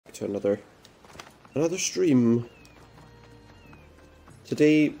to another stream.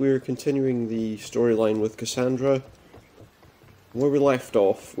 Today we're continuing the storyline with Cassandra. Where we left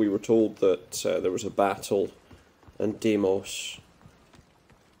off, we were told that there was a battle, and Deimos,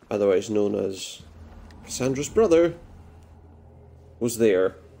 otherwise known as Cassandra's brother, was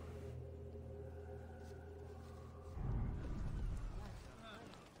there.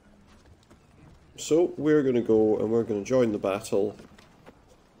 So we're going to go and we're going to join the battle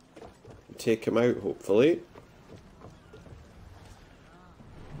and take him out, hopefully.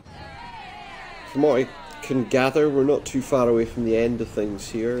 From what I can gather, we're not too far away from the end of things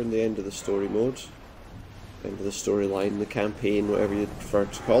here, and the end of the story mode. End of the storyline, the campaign, whatever you'd prefer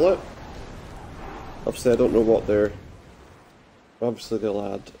to call it. Obviously I don't know what they're... Obviously they'll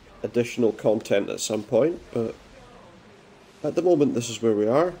add additional content at some point, but at the moment this is where we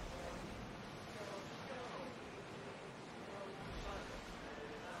are.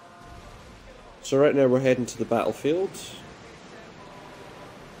 So right now we're heading to the battlefield.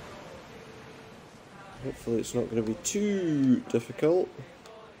 Hopefully it's not going to be too difficult.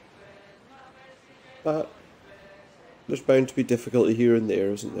 But there's bound to be difficulty here and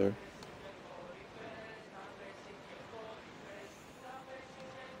there, isn't there?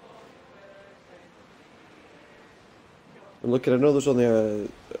 I'm looking, I know there's only a...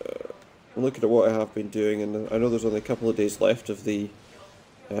 I'm looking at what I have been doing, and I know there's only a couple of days left of the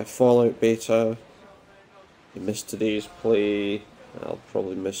Fallout beta. I missed today's play. I'll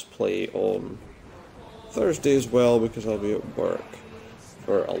probably miss play on Thursday as well because I'll be at work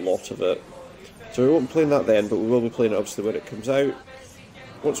for a lot of it. So we won't be playing that then, but we will be playing it obviously when it comes out.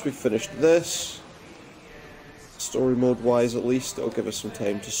 Once we've finished this, story mode wise at least, it'll give us some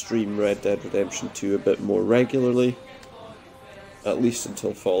time to stream Red Dead Redemption 2 a bit more regularly. At least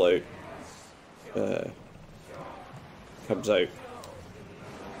until Fallout comes out.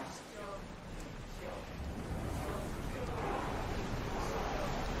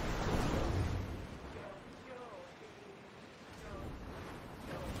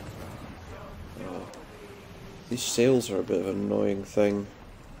 These sails are a bit of an annoying thing.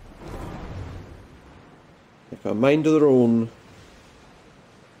 They've got a mind of their own.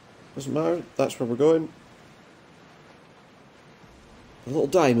 Doesn't matter, that's where we're going. A little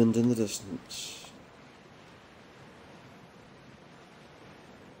diamond in the distance.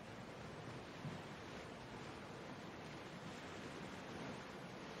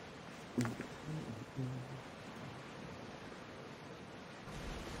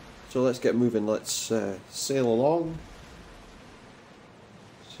 So let's get moving, let's sail along,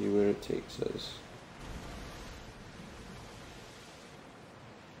 see where it takes us.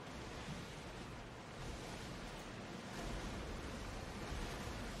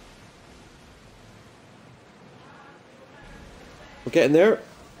 We're getting there.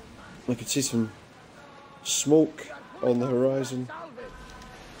 I can see some smoke on the horizon.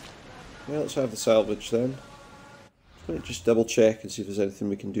 Yeah, let's have the salvage then. Just double check and see if there's anything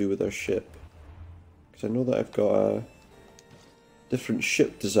we can do with our ship. Because I know that I've got a different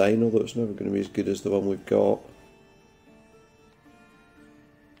ship design, although it's never going to be as good as the one we've got.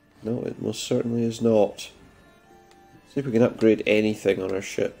 No, it most certainly is not. See if we can upgrade anything on our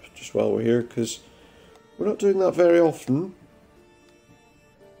ship just while we're here, because we're not doing that very often.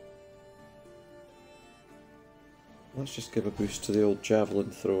 Let's just give a boost to the old javelin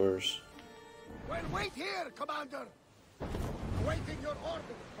throwers. Well, wait here, Commander! Waiting your orders,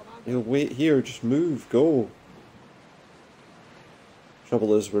 Commander! You'll wait here, just move, go!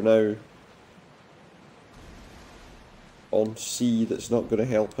 Trouble is, we're now on sea that's not going to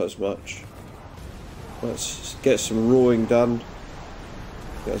help us much. Let's get some rowing done.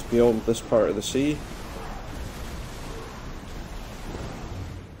 Get us beyond this part of the sea.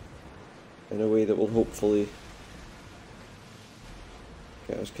 In a way that will hopefully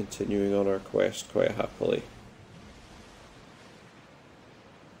get us continuing on our quest quite happily.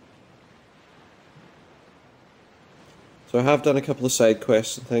 So I have done a couple of side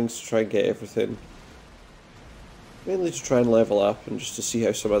quests and things to try and get everything. Mainly to try and level up and just to see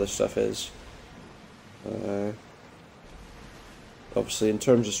how some other stuff is. Obviously in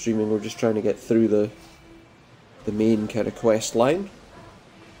terms of streaming we're just trying to get through the main kind of quest line.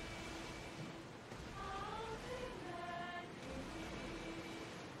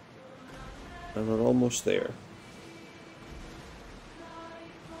 And we're almost there.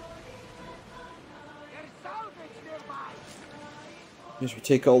 As we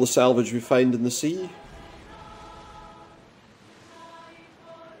take all the salvage we find in the sea.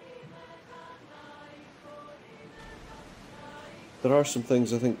 There are some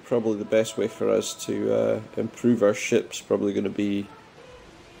things I think probably the best way for us to improve our ship's probably going to be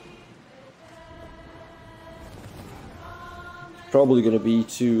probably going to be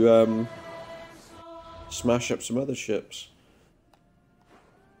to smash up some other ships.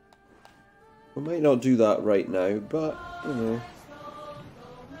 We might not do that right now, but, you know,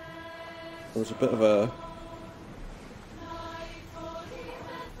 there's a bit of a...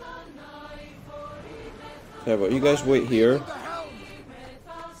 Yeah, but you guys wait here.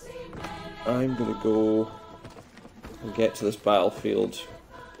 I'm going to go and get to this battlefield.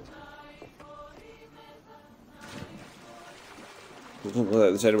 It doesn't look like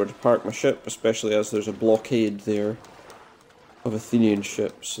there's anywhere to park my ship, especially as there's a blockade there of Athenian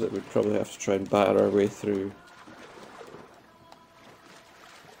ships that we'd probably have to try and batter our way through.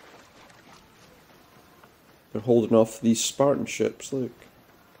 They're holding off these Spartan ships, look.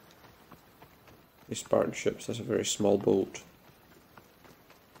 These Spartan ships, that's a very small boat.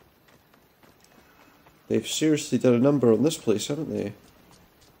 They've seriously done a number on this place, haven't they?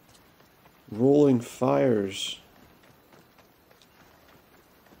 Rolling fires.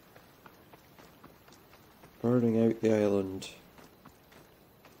 Burning out the island.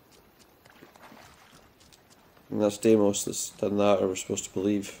 And that's Deimos that's done that, or we're supposed to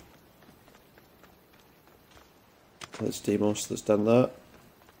believe. That's Deimos that's done that.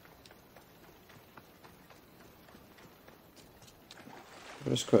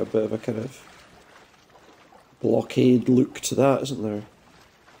 There's quite a bit of a kind of blockade look to that, isn't there?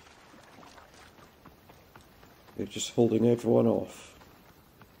 They're just holding everyone off.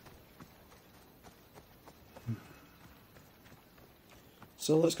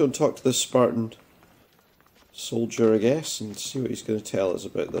 So let's go and talk to this Spartan soldier, I guess, and see what he's going to tell us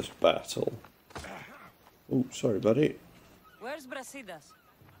about this battle. Oh, sorry, buddy. Where's Brasidas?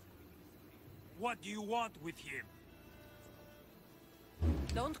 What do you want with him?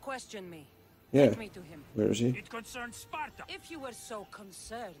 Don't question me. Yeah. Take me to him. Where is he? It concerns Sparta. If you were so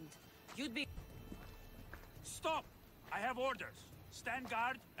concerned, you'd be... Stop! I have orders. Stand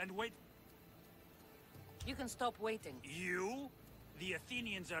guard and wait. You can stop waiting. You? The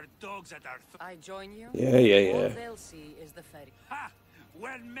Athenians are dogs at our I join you? Yeah. All they'll see is the ferry. Ha!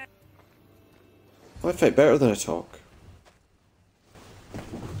 Well met. I fight better than I talk.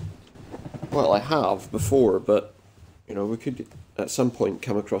 Well, I have before, but, you know, we could at some point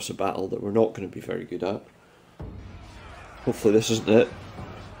come across a battle that we're not going to be very good at. Hopefully this isn't it,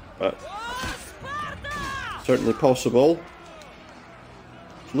 but certainly possible.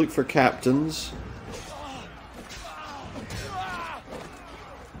 Look for captains.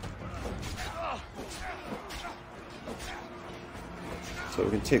 So we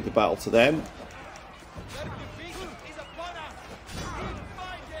can take the battle to them.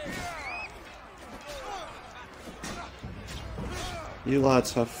 You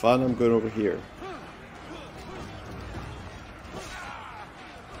lads have fun, I'm going over here.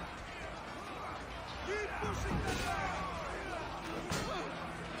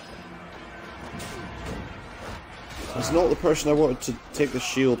 It's not the person I wanted to take the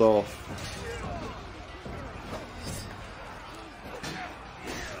shield off.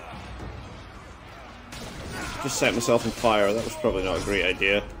 Just set myself on fire, that was probably not a great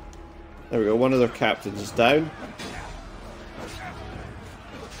idea. There we go, one of their captains is down.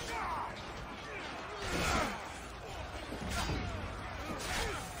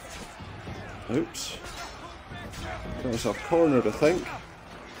 Oops. Got myself cornered, I think.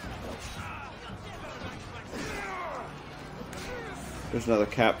 There's another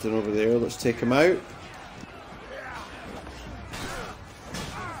captain over there, let's take him out.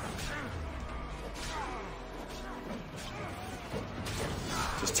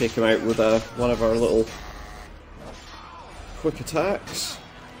 Just take him out with one of our little quick attacks.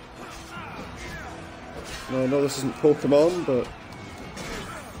 Now, I know this isn't Pokemon, but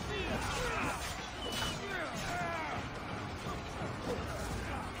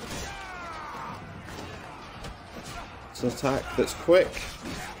it's an attack that's quick.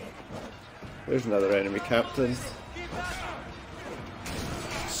 There's another enemy captain.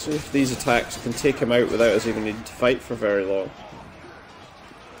 See if these attacks can take him out without us even needing to fight for very long.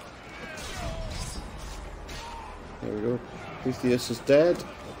 There we go. Theseus is dead.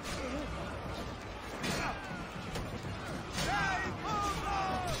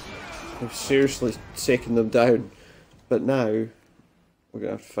 I've seriously taken them down. But now, we're going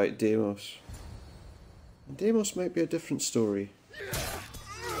to have to fight Deimos. And Deimos might be a different story.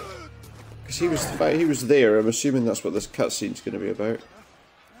 Because he was there, I'm assuming that's what this cutscene's going to be about.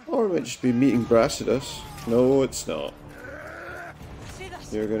 Or it might just be meeting Brasidas. No, it's not.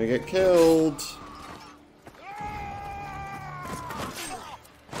 You're going to get killed.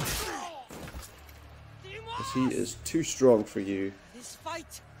 Because he is too strong for you. This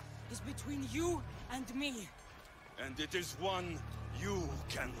fight is between you and me. And it is one you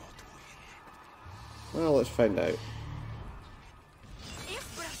cannot win. Well, let's find out. If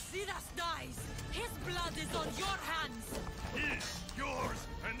Brasidas dies, his blood is on your hands. His, yours,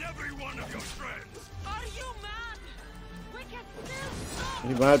 and every one of your friends. Are you mad? We can still stop.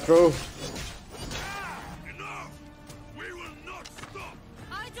 You mad, bro? Enough! We will not stop!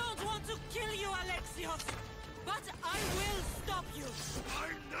 I don't want to kill you, Alexios, but I will stop you. My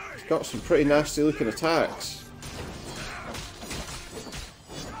name! Got some pretty nasty looking attacks.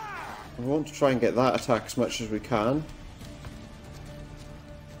 We want to try and get that attack as much as we can.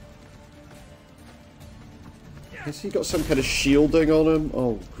 Has he got some kind of shielding on him?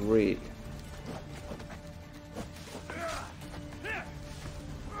 Oh, great.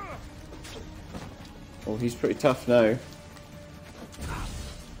 Oh, he's pretty tough now.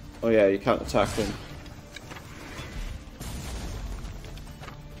 Oh yeah, you can't attack him.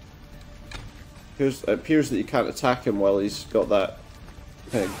 It appears that you can't attack him while he's got that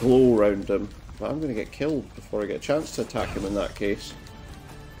kind of glow around him. But I'm going to get killed before I get a chance to attack him in that case.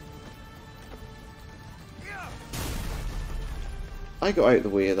 I got out of the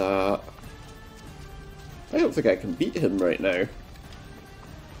way of that. I don't think I can beat him right now.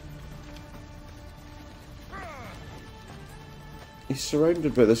 He's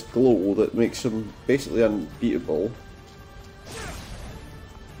surrounded by this glow that makes him basically unbeatable.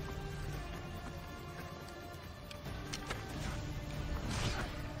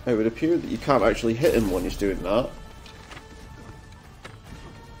 It would appear that you can't actually hit him when he's doing that.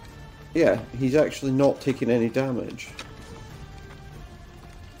 Yeah, he's actually not taking any damage.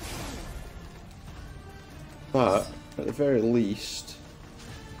 But, at the very least...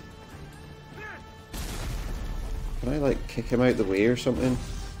 Can I, like, kick him out the way or something?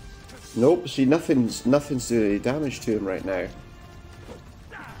 Nope, see, nothing's doing any damage to him right now.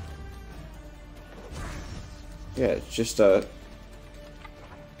 Yeah, it's just a...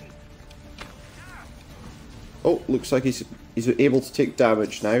 Oh, looks like he's able to take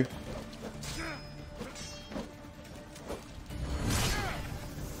damage now.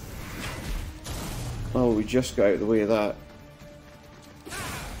 Oh, we just got out of the way of that.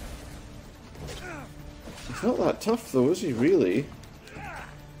 He's not that tough though, is he really?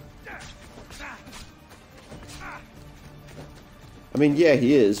 I mean, yeah,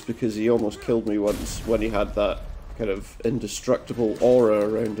 he is, because he almost killed me once when he had that kind of indestructible aura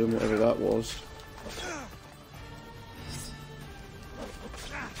around him, whatever that was.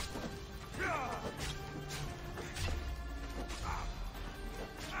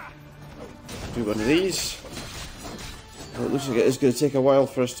 Do one of these. Well, it looks like it is going to take a while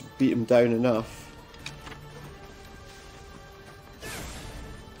for us to beat him down enough.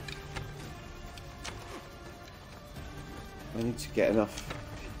 I need to get enough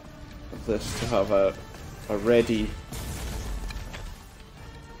of this to have a ready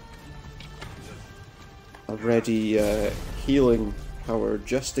healing power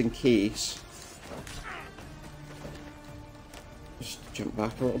just in case. Just jump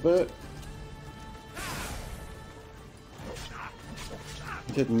back a little bit.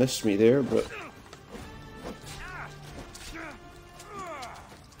 He did miss me there, but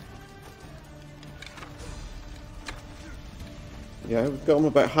yeah, we've got him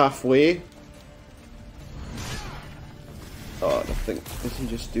about halfway. Oh, I think, did he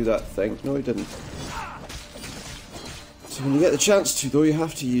just do that thing? No, he didn't. So when you get the chance to, though, you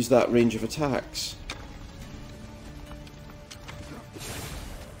have to use that range of attacks.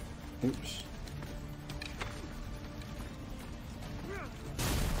 Oops.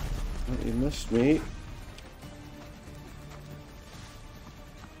 Oh, you missed me.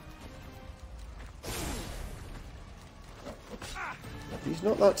 He's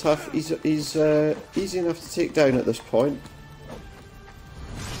not that tough. He's easy enough to take down at this point.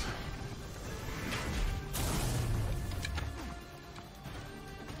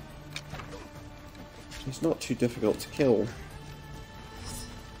 He's not too difficult to kill.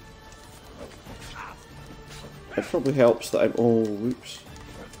 It probably helps that I'm... Oh, whoops.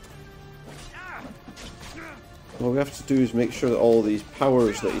 What we have to do is make sure that all these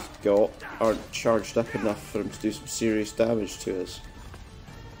powers that he's got aren't charged up enough for him to do some serious damage to us.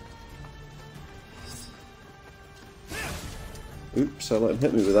 Oops, I let him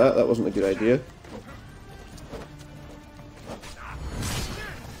hit me with that. That wasn't a good idea.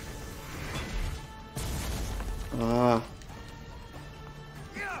 Ah.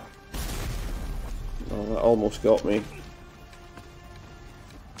 Oh, that almost got me.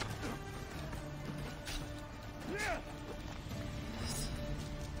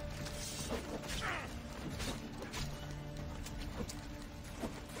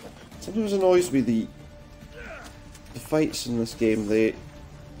 Sometimes annoys me the fights in this game, they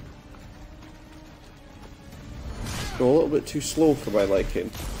go a little bit too slow for my liking.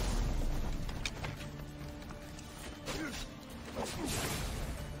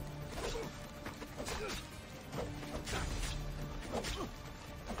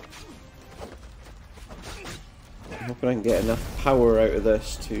 I'm hoping I can get enough power out of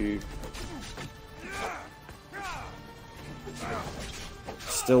this to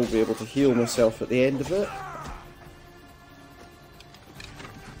still be able to heal myself at the end of it.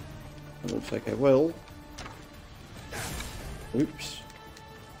 It looks like I will. Oops.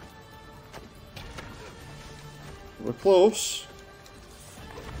 We're close.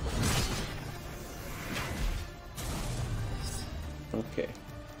 Okay.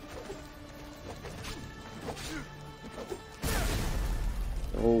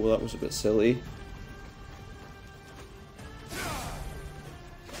 Oh, that was a bit silly.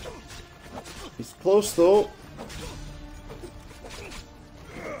 He's close though.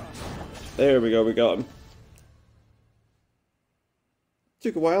 There we go, we got him.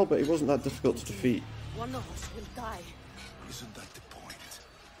 Took a while, but he wasn't that difficult to defeat. One of us will die. Isn't that the point?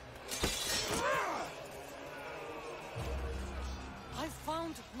 I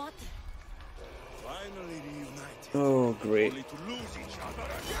found Mate. Finally reunited. Oh, great. Only to lose each other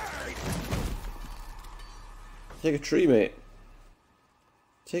again. Take a tree, mate.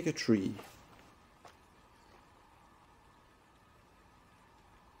 Take a tree.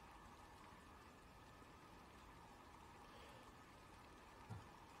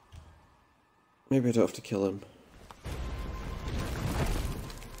 Maybe I don't have to kill him.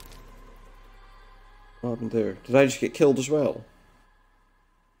 What happened there? Did I just get killed as well?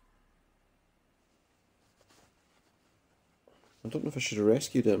 I don't know if I should have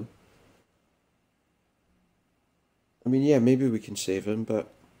rescued him. I mean, yeah, maybe we can save him,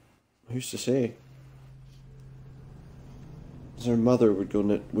 but who's to say? Her mother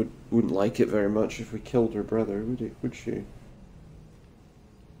wouldn't like it very much if we killed her brother, would she?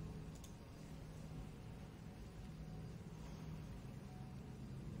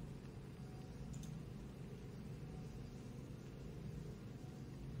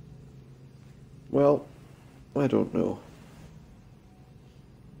 Well, I don't know.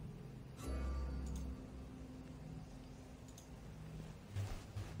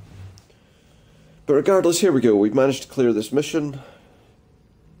 But regardless, here we go. We've managed to clear this mission.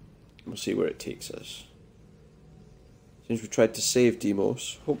 We'll see where it takes us. Since we tried to save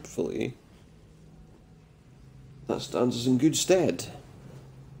Deimos, hopefully that stands us in good stead.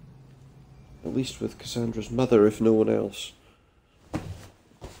 At least with Cassandra's mother, if no one else.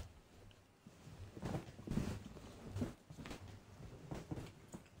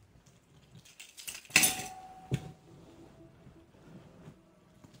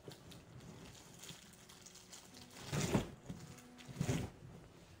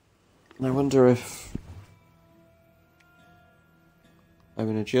 I wonder if I'm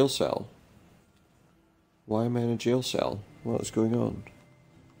in a jail cell. Why am I in a jail cell? What is going on?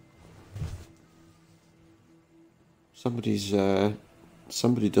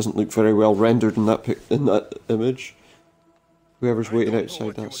 Somebody doesn't look very well rendered in that image. Whoever's waiting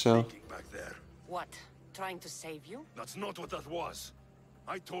outside that cell. What? Trying to save you? That's not what that was.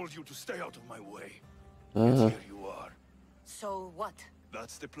 I told you to stay out of my way. Ah. Yet here you are. So what?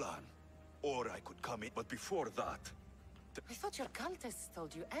 That's the plan. Or I could come in, but before that... I thought your cultists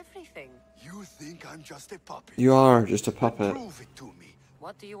told you everything. You think I'm just a puppet? You are just a puppet. Prove it to me.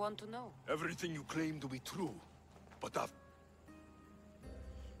 What do you want to know? Everything you claim to be true. But I've...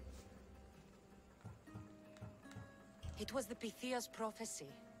 It was the Pythia's prophecy.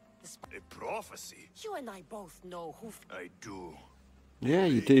 A prophecy? You and I both know who... I do. Yeah,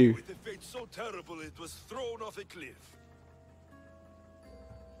 you do. With a fate so terrible it was thrown off a cliff.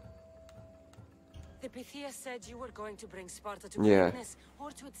 The Pythia said you were going to bring Sparta to Yeah. greatness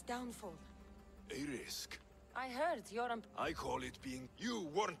or to its downfall. A risk. I heard your I call it being... You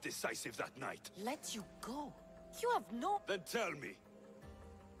weren't decisive that night. let you go. You have Then tell me.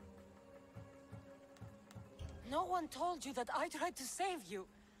 no one told you that I tried to save you.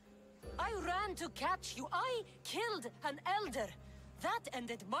 I ran to catch you. I killed an elder. That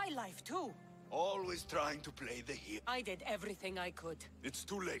ended my life too. Always trying to play the hero. I did everything I could. It's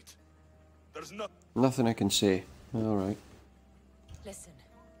too late. There's not... Nothing I can say. Alright. Listen,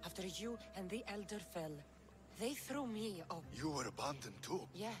 after you and the elder fell, they threw me up. You were abandoned too.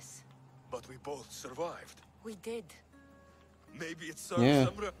 Yes, But we both survived. we did. Maybe it serves Yeah.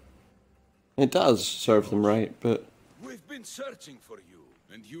 some... It does serve them right, but... We've been searching for you,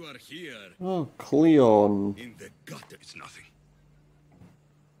 and you are here Oh, Cleon. in the gutter. It's nothing.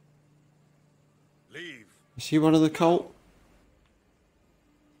 Leave. Is he one of the cult?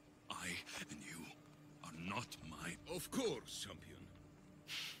 I and you are not my... Of course, champion.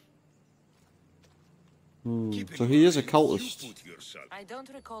 Keep in So he is a mind, cultist. You put yourself... I don't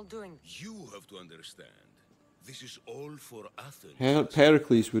recall doing. You have to understand. This is all for Athens.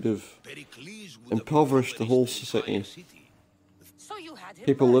 Pericles would have Pericles would impoverished the whole entire city. So you had him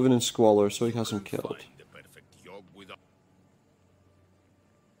People back. living in squalor, so he You has them can't killed. find the perfect job without...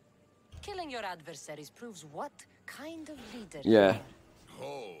 Killing your adversaries proves what kind of leader. Yeah,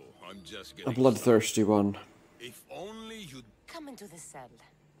 Oh, I'm just a getting bloodthirsty one. If only you'd... Come into the cell.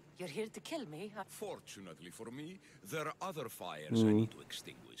 You're here to kill me. Fortunately for me, there are other fires I need to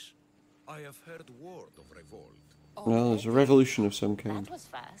extinguish. I have heard word of revolt. Well, there's a revolution of some kind. That was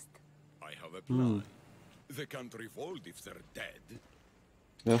fast. I have a plan. They can't revolt if they're dead.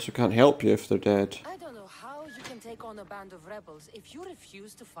 They also can't help you if they're dead. I don't know how you can take on a band of rebels if you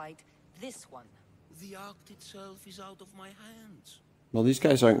refuse to fight this one. The act itself is out of my hands. Well, these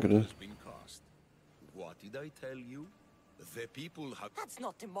guys aren't gonna... Has been cast. What did I tell you? The people have... That's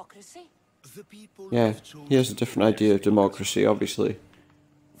not democracy. The people Yeah, have chosen he has a different idea of democracy, obviously.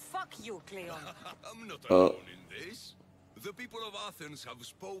 Fuck you, Cleon. I'm not alone in this. The people of Athens have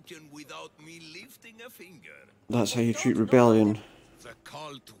spoken without me lifting a finger. That's how you treat rebellion. The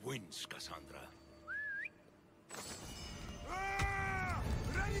cult wins, Cassandra.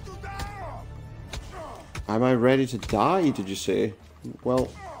 Ready to die! Am I ready to die, did you say? Well,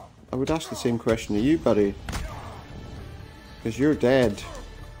 I would ask the same question to you, buddy. Because you're dead.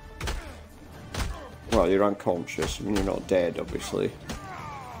 Well, you're unconscious. I mean, you're not dead, obviously.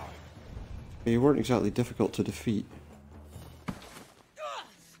 But you weren't exactly difficult to defeat.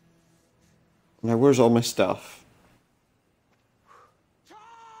 Now, where's all my stuff?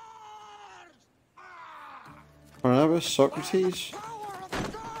 Barnabas, Socrates? Power of the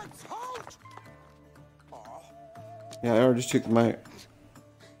gods! Halt! Yeah, I already took them out.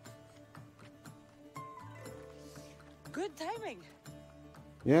 Good timing.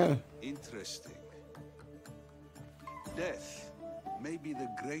 Yeah. Interesting. Death may be the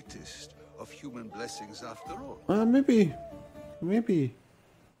greatest of human blessings after all. Maybe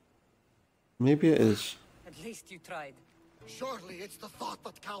it is. At least you tried. Surely it's the thought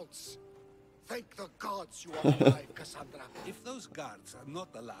that counts. Thank the gods you are alive, Cassandra. If those guards are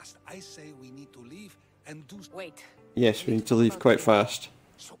not the last, I say we need to leave and do... Wait. Yes, we need to leave quite fast.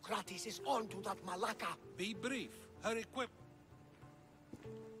 Socrates is on to that Malaka. Be brief. Her equip.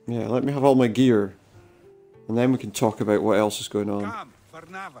 Yeah, let me have all my gear. And then we can talk about what else is going on. Come,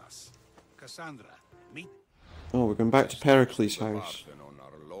 Barnabas. Cassandra, meet... Oh, we're going back to Pericles' house. Parthenon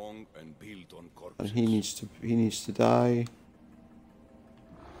are long and built on And corpses. he needs to die.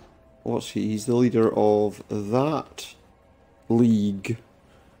 What's he? He's the leader of that league.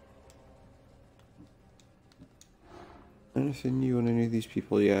 Anything new on any of these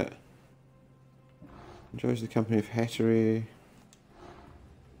people yet? Enjoys the company of Heterae.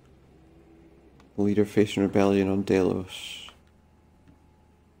 Leader facing rebellion on Delos.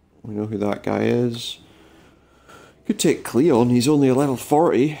 We know who that guy is. Could take Cleon, he's only a level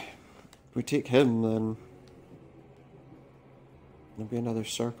 40. If we take him, then there'll be another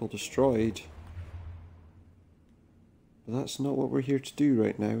circle destroyed. But that's not what we're here to do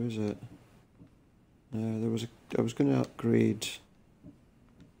right now, is it? I was going to upgrade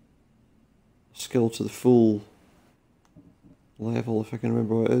skill to the full level, if I can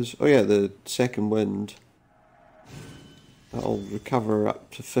remember what it is. Oh yeah, the second wind. That'll recover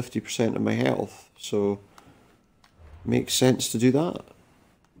up to 50% of my health, so makes sense to do that.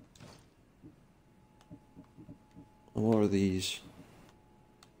 And what are these?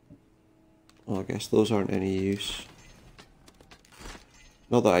 Well, I guess those aren't any use.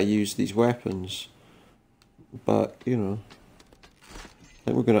 Not that I use these weapons, but, you know, I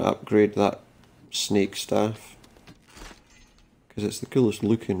think we're going to upgrade that snake staff. Because it's the coolest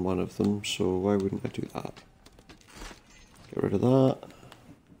looking one of them, so why wouldn't I do that? Get rid of that.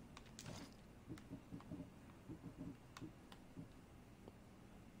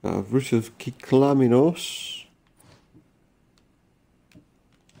 Got a root of Kyklaminos.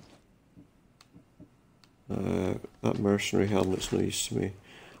 That mercenary helmet's no use to me.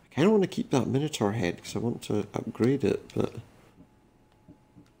 I kind of want to keep that Minotaur head because I want to upgrade it, but...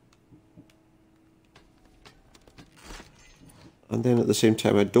 And then at the same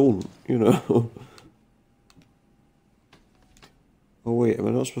time I don't, you know. Oh wait, am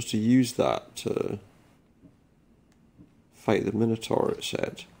I not supposed to use that to fight the Minotaur, it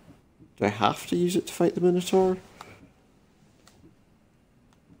said? Do I have to use it to fight the Minotaur?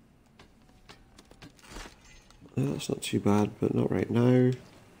 That's not too bad, but not right now.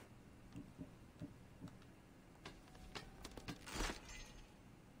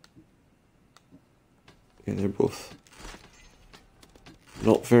 Okay, they're both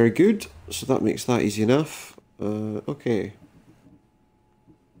not very good, so that makes that easy enough. Okay.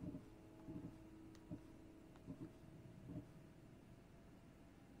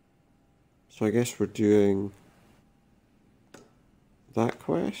 So I guess we're doing that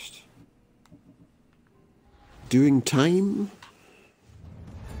quest. Doing time?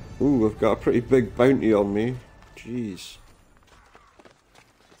 Ooh, I've got a pretty big bounty on me. Jeez.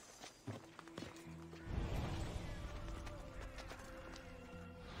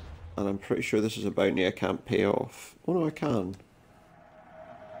 And I'm pretty sure this is a bounty I can't pay off. Oh no, I can.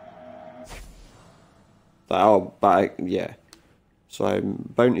 Oh, but yeah. So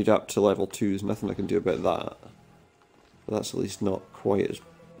I'm bountied up to level 2, there's nothing I can do about that. But that's at least not quite as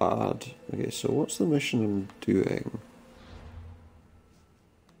bad. Okay, so what's the mission I'm doing?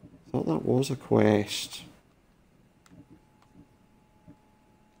 I thought that was a quest.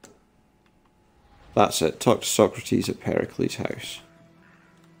 That's it, talk to Socrates at Pericles' house.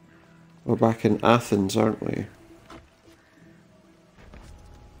 We're back in Athens, aren't we?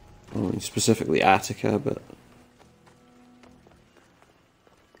 Oh, specifically Attica, but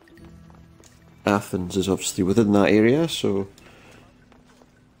Athens is obviously within that area, so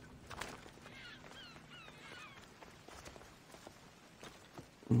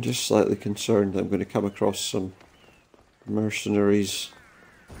I'm just slightly concerned that I'm going to come across some mercenaries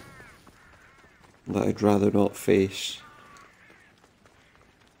that I'd rather not face.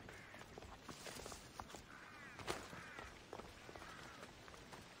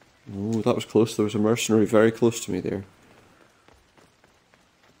 Oh, that was close. There was a mercenary very close to me there.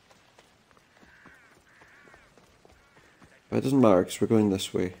 But it doesn't matter because we're going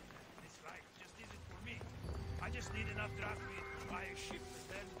this way.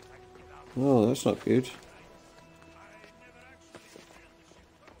 Oh, that's not good.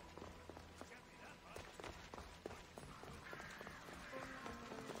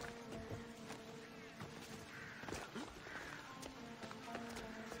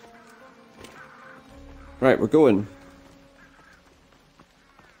 Right, we're going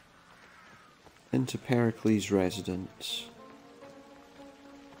into Pericles' residence.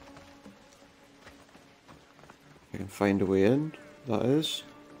 If I can find a way in, that is.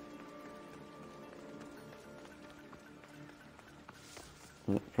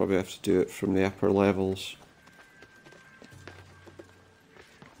 I'll probably have to do it from the upper levels.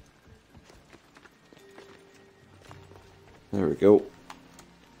 There we go.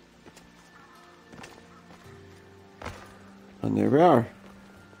 And there we are.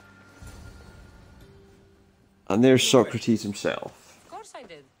 And there's Socrates himself. Of course I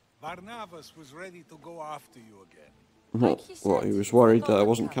did. Barnabas was ready to go after you again. No, what, he was worried that I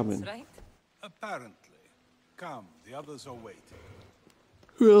wasn't coming. Right? Apparently. Come, the others are waiting.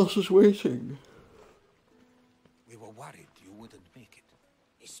 Who else is waiting? We were worried you wouldn't make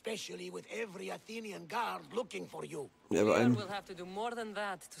it. Especially with every Athenian guard looking for you. Yeah, but Leon will have to do more than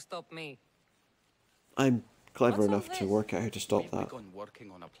that to stop me. I'm clever What's all enough to this? work out how to stop We've that. begun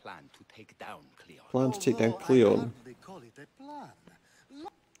working on a plan to take down Cleon. Plan to take down Although I Cleon. hardly call it a plan.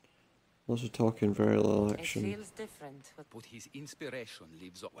 Lots of talking, very little It action. feels different, but But his inspiration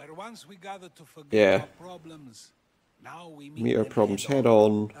lives on. Where once we gathered to forget Yeah. our problems, now we Meet our them problems head head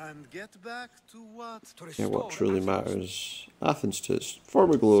on. And get back to what? To Get what restore truly Athens. matters. Athens to its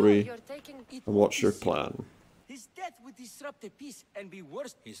former glory. you're taking it. And what's your plan? His death would disrupt the peace and be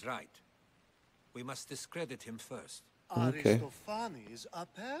worse. He's right. We must discredit him first. Okay. Aristophanes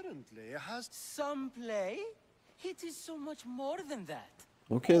apparently has... Some play? It is so much more than that.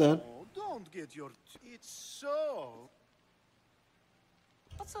 Okay then. Oh, don't get your... It's so...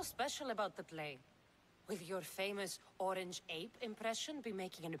 What's so special about the play? Will your famous orange ape impression be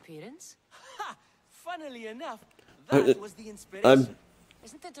making an appearance? Ha! Funnily enough, Uh, that was the inspiration.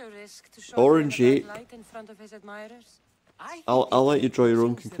 Isn't it a risk to show Orange him in a ape. bad light in front of his admirers? I think I'll let you draw your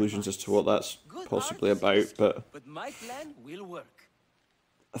own things that conclusions as bites. to what that's Good possibly art is about, risky, but my plan will work.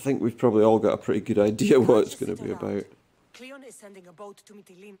 I think we've probably all got a pretty good idea what it's going to be about. Cleon is sending a boat to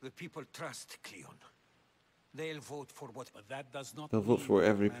Mytilene. The people trust Cleon. They'll vote for what, but that does not. They'll vote mean for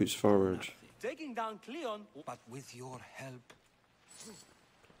whatever he man puts do forward. nothing. Taking down Cleon, but with your help.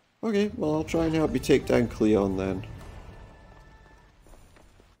 Okay, well I'll try and help you take down Cleon then.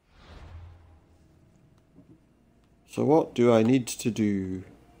 So what do I need to do?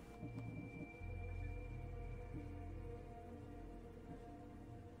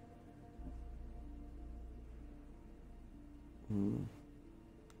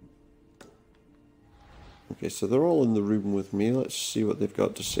 Okay, so they're all in the room with me. Let's see what they've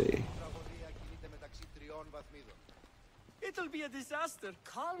got to say. It'll be a disaster.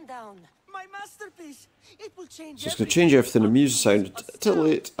 Calm down. My masterpiece. It will change So it's going to change everything and mute the sound,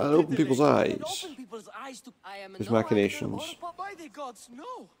 titillate, and open people's eyes. Open people's eyes to... I am His no machinations. actor or By the gods,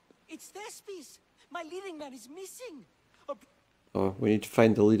 no. It's Thespis. My leading man is missing. Oh, we need to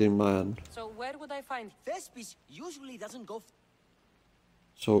find the leading man. So where would I find? Thespis usually doesn't go...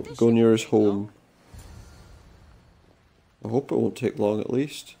 So go near his home. I hope it won't take long at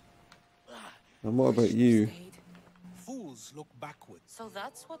least. And what about you? Fools look backwards. So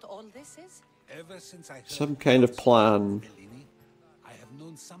that's what all this is? Ever since I heard Some kind of plan. Bellini, I have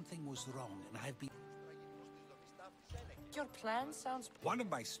known something was wrong, and I've been... Your plan sounds... One of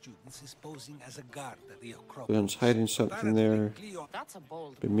my students is posing as a guard at the Acropolis. Leon's hiding something there. That's a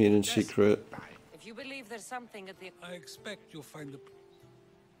bold... Been meeting in secret. If you believe there's something at the... I expect you'll find the...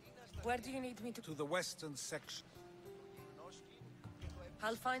 Where do you need me to... To the western section.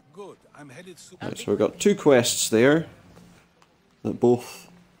 I'll find... Good. I'm headed to... Right, so we've got 2 quests there that both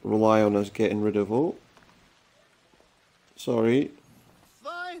rely on us getting rid of. Oh, sorry.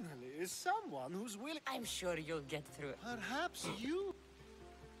 Finally, someone who's willing. I'm sure you'll get through it. Perhaps you.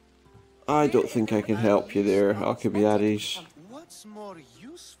 I don't think I can help you there, Alcibiades. What's more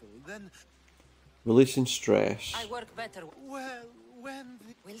useful than? Releasing stress. I work better. Well, when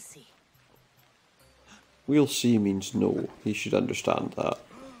We'll see. We'll see means no. He should understand that.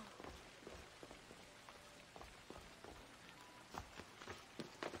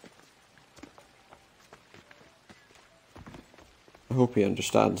 I hope he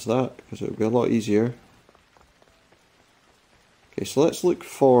understands that, because it would be a lot easier. Okay, so let's look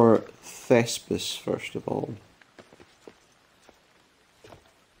for Thespis first of all.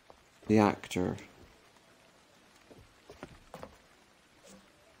 The actor.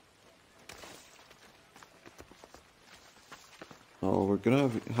 Oh, we're gonna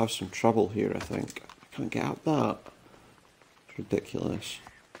have some trouble here, I think. I can't get up that. It's ridiculous.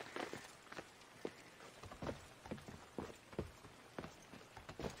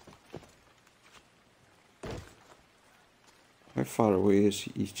 How far away is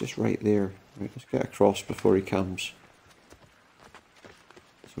he? He's just right there. Right, let's get across before he comes.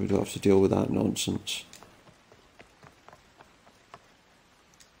 So we don't have to deal with that nonsense.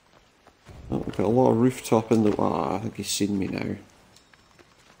 Oh, we've got a lot of rooftop in the... Ah, I think he's seen me now.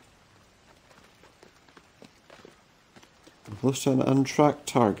 I'm close to an untracked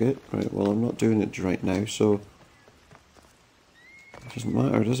target. Right, well I'm not doing it right now, so... It doesn't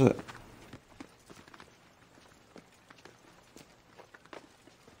matter, does it?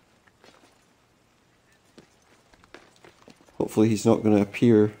 Hopefully he's not going to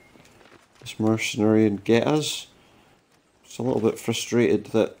appear, this mercenary, and get us. Just a little bit frustrated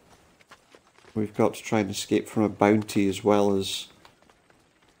that we've got to try and escape from a bounty as well as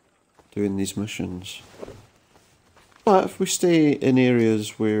doing these missions. But if we stay in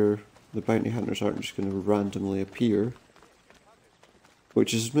areas where the bounty hunters aren't just going to randomly appear,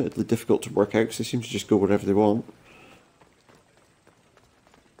 which is admittedly difficult to work out because they seem to just go wherever they want.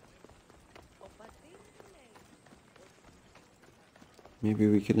 Maybe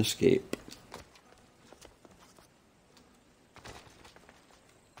we can escape.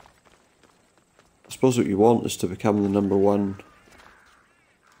 I suppose what you want is to become the #1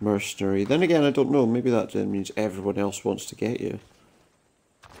 mercenary. Then again, I don't know, maybe that then means everyone else wants to get you.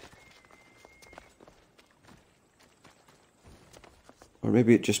 Or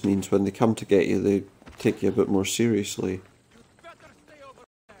maybe it just means when they come to get you, they take you a bit more seriously.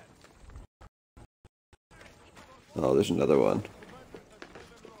 Oh, there's another one.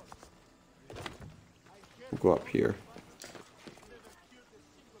 We'll go up here.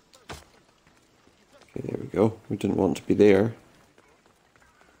 Okay, there we go. We didn't want to be there.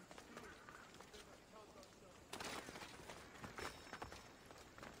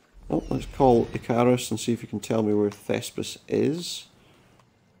 Oh, let's call Icarus and see if he can tell me where Thespis is.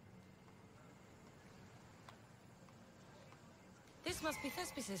 This must be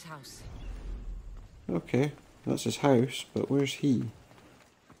Thespis' house. Okay, that's his house, but where's he?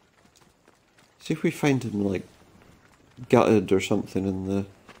 See if we find him, like, gutted or something in the...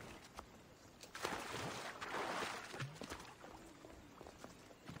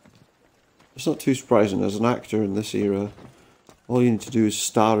 It's not too surprising, as an actor in this era, all you need to do is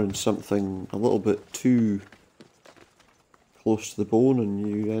star in something a little bit too close to the bone and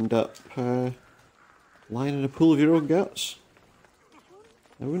you end up lying in a pool of your own guts.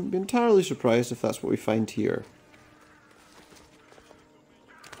 I wouldn't be entirely surprised if that's what we find here.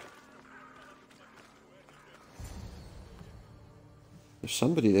 There's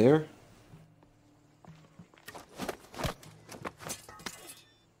somebody there.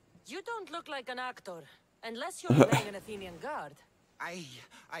 You don't look like an actor. Unless you're playing an Athenian guard. I...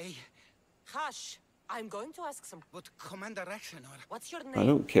 Hush! I'm going to ask some... But Commander Rexenor... What's your name? I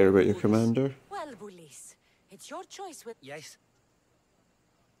don't care about your commander. Well, Bulis, it's your choice with... Yes.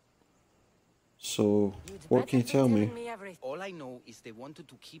 So, what can you tell me? All I know is they wanted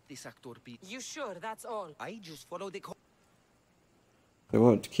to keep this actor busy. You sure that's all? I just followed the... They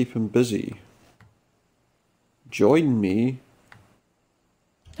want to keep him busy. Join me?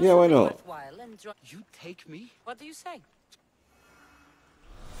 Yeah, why not? You take me? What do you say?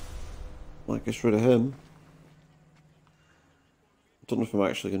 Well, that gets rid of him. Don't know if I'm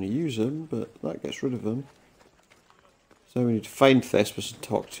actually going to use him, but that gets rid of him. So now we need to find Thespis and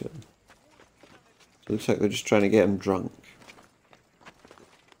talk to him. So it looks like they're just trying to get him drunk.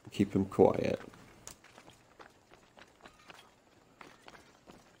 Keep him quiet.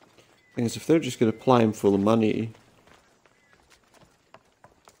 Thing is, if they're just going to ply him full of money,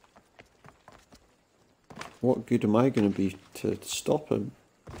 what good am I going to be to stop him?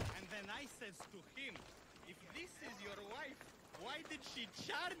 And then I says to him, if this is your wife, why did she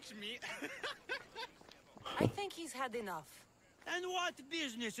charge me? I think he's had enough. And what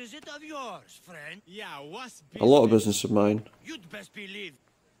business is it of yours, friend? Yeah, what's A lot of business of mine. You'd best believe.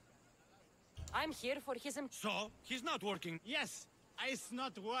 I'm here for his... So, he's not working. Yes, it's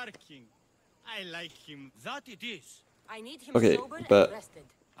not working. I like him. That it is. I need him Okay, sober but... and rested.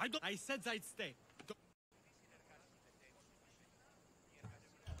 I said I'd stay.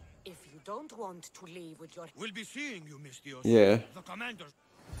 If you don't want to leave with your... We'll be seeing you, Mr. Yeah. The commander.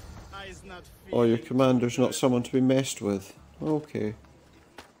 Oh, your commander's not someone to be messed with. Okay.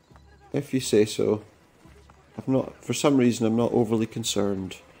 If you say so. I'm not... For some reason, I'm not overly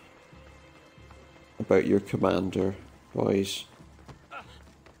concerned about your commander, boys.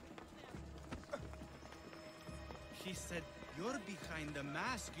 He said, you're behind the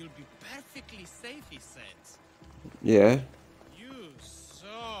mask, you'll be perfectly safe, he said. Yeah. You so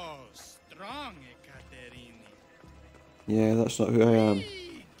strong, Ekaterini. Yeah, that's not who I am.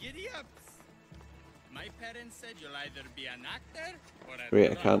 Hey, giddy up. My parents said you'll either be an actor or a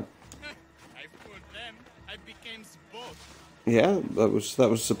Wait, I drunk. can't. I fooled them. I became both. Yeah, that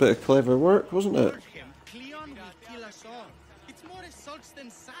was a bit of clever work, wasn't it? Cleon will kill us all. It's more insults than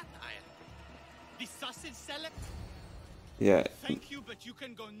satire. The sausage seller? Yeah. Thank you, but you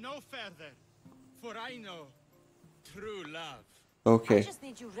can go no further. For I know true love. Okay. I just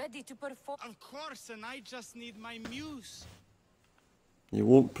need you ready to perform. Of course, and I just need my muse. You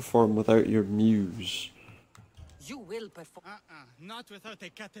won't perform without your muse. You will perform. Not without a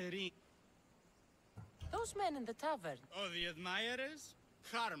Katerine. Those men in the tavern. Oh, the admirers?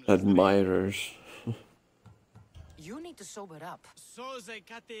 Harmless. Admirers. You need to sober up. So's a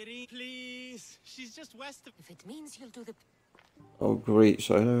Katerine, please. She's just west of... If it means you'll do the... Oh great,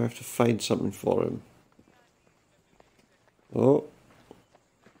 so I now have to find something for him. Oh.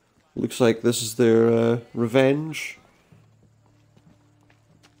 Looks like this is their revenge.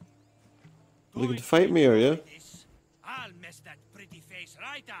 Looking to fight me, are you? I'll mess that pretty face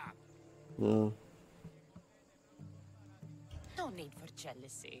right up. No. No need for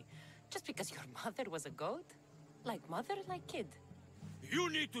jealousy. Just because your mother was a goat? Like mother, like kid. You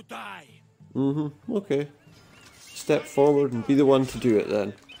need to die. Mm-hmm, okay. Step forward and be the one to do it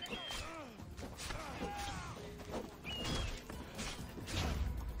then.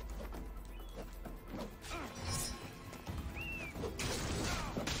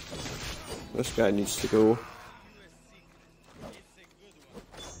 This guy needs to go.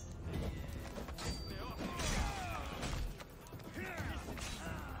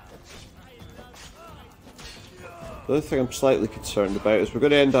 The other thing I'm slightly concerned about is we're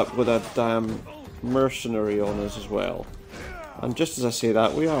going to end up with a damn mercenary on us as well. And just as I say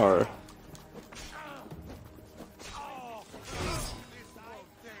that, we are.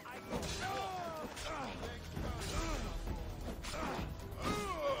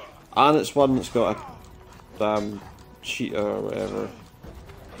 And it's one that's got a damn cheetah or whatever.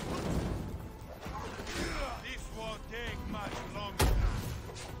 This won't take much longer.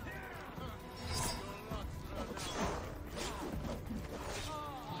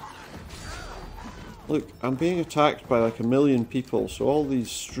 Look, I'm being attacked by like 1,000,000 people, so all these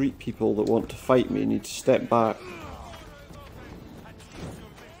street people that want to fight me need to step back.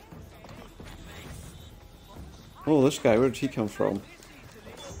 Oh, this guy, where did he come from?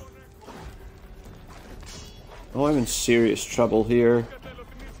 Oh, I'm in serious trouble here.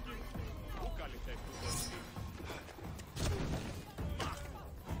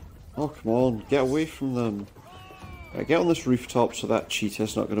 Oh, come on, get away from them. Right, get on this rooftop so that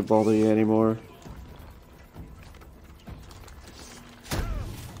cheetah's not going to bother you anymore.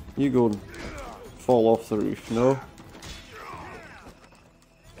 You go and fall off the roof, no?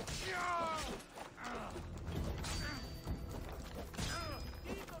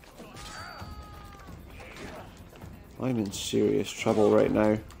 I'm in serious trouble right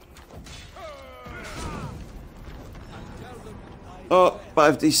now. Oh,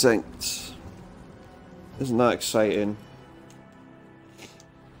 5 desyncs. Isn't that exciting?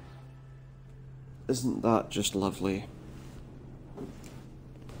 Isn't that just lovely?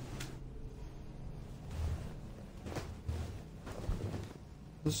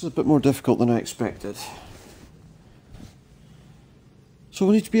 This is a bit more difficult than I expected. So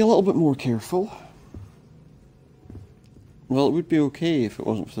we need to be a little bit more careful. Well, it would be okay if it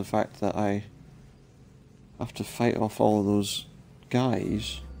wasn't for the fact that I have to fight off all of those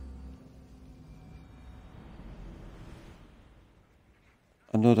guys.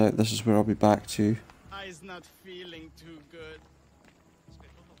 And no doubt this is where I'll be back to. I's not feeling too good.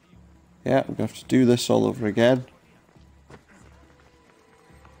 Yeah, I'm going to have to do this all over again.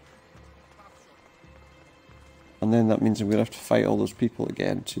 And then that means I'm going to have to fight all those people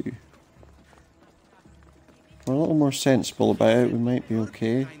again too. We're a little more sensible about it, we might be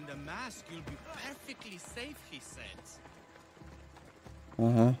okay. Behind the mask, you'll be perfectly safe, he says.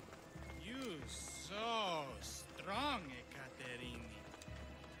 Uh-huh. You so strong, Ekaterini.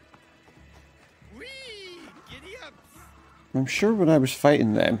 Whee! Giddy up! I'm sure when I was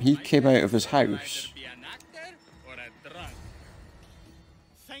fighting them, he came out of his house. Be an actor or a drunk.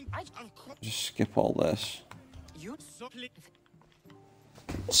 Just skip all this. You so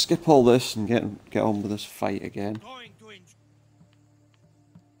Skip all this and get on with this fight again.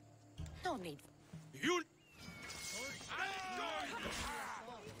 No need.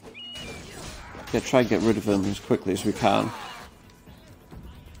 Yeah, try and get rid of him as quickly as we can.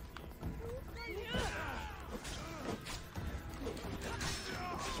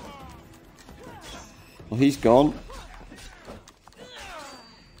 Well, he's gone.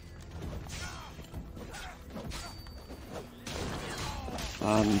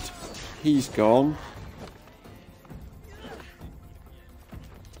 And he's gone.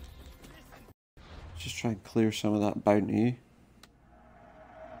 Just try and clear some of that bounty.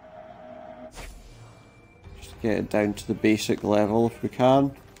 Just get it down to the basic level if we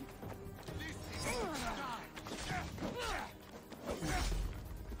can.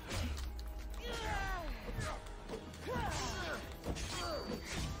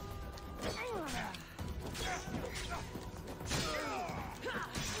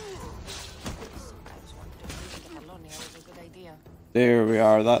 There we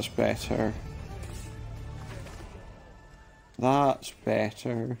are, that's better. That's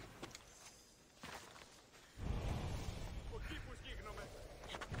better.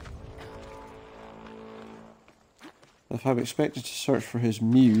 If I'm expected to search for his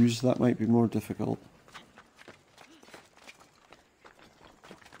muse, that might be more difficult.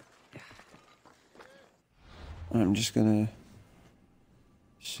 I'm just gonna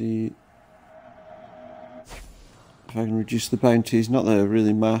see if I can reduce the bounties, not that it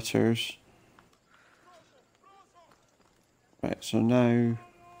really matters. Right, so now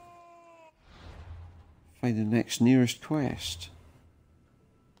find the next nearest quest.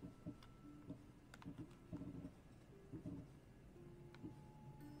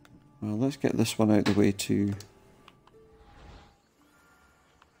 Well, let's get this one out of the way too.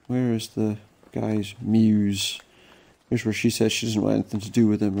 Where is the guy's muse? Here's where she says she doesn't want anything to do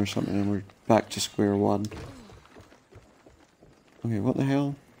with him or something, and we're back to square one. Okay, what the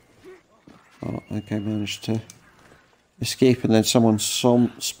hell? Oh, I think I managed to escape, and then someone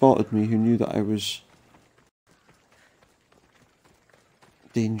spotted me who knew that I was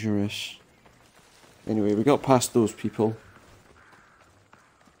dangerous. Anyway, we got past those people.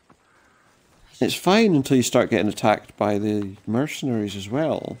 It's fine until you start getting attacked by the mercenaries as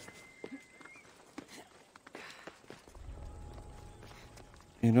well.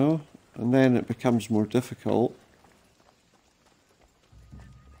 You know? And then it becomes more difficult.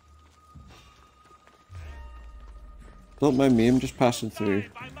 Don't mind me, I'm just passing through.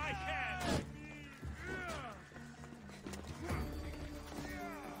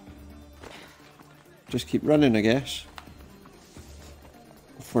 Just keep running, I guess.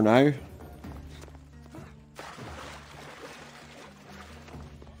 For now.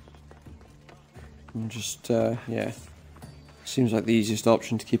 And just, yeah. Seems like the easiest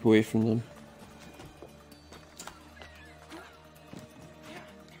option to keep away from them.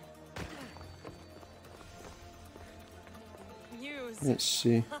 Let's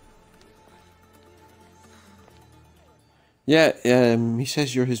see. Yeah, he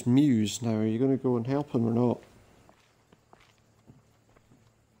says you're his muse now. Are you going to go and help him or not?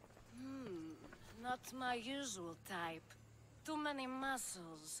 my usual type. Too many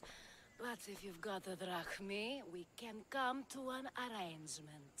muscles. But if you've got a drachmi, we can come to an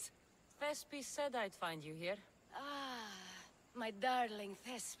arrangement. Thespis said I'd find you here. Ah, my darling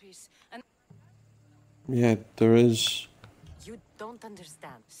Thespis. And Yeah, there is. you don't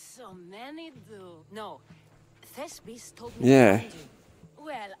understand. So many do. No, Thespis told me Yeah. to find you.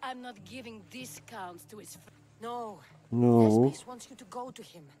 Well, I'm not giving discounts to his No. No. Thespis wants you to go to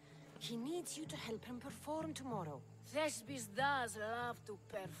him. He needs you to help him perform tomorrow. Thespis does love to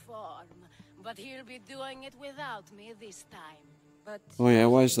perform, but he'll be doing it without me this time. But Oh yeah,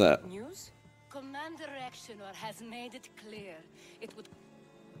 why is that? news? Commander Rexenor has made it clear. It would...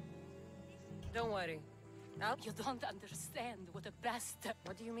 Don't worry. You don't understand what a bastard...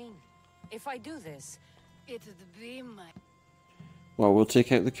 What do you mean? If I do this, it'd be my... Well, we'll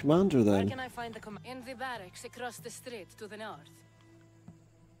take out the commander Where then. can I find the in the barracks across the street to the north.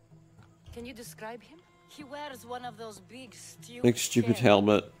 Can you describe him? He wears one of those big Stupid chairs.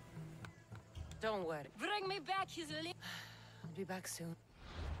 helmet. Don't worry. Bring me back his I'll be back soon.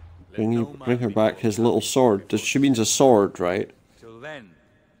 Bring her back his little sword. She means a sword, right? Till then,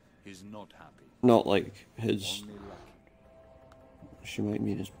 he's not happy. Not like his... Only lucky. She might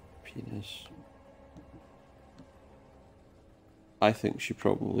mean his penis. I think she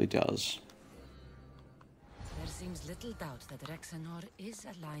probably does. There seems little doubt that Rexenor is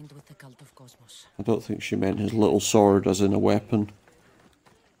aligned with the cult of Cosmos. I don't think she meant his little sword as in a weapon.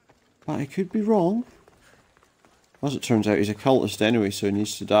 But I could be wrong. As it turns out, he's a cultist anyway, so he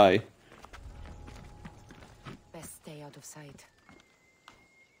needs to die. Best stay out of sight.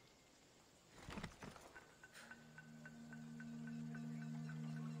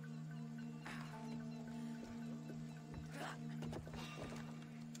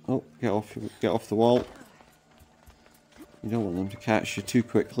 Oh, get off the wall. You don't want them to catch you too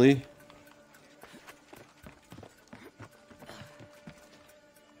quickly.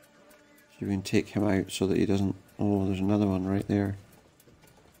 So you can take him out so that he doesn't... Oh, there's another one right there.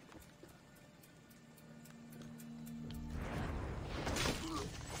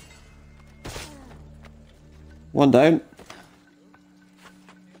 One down.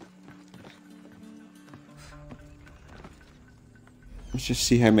 Let's just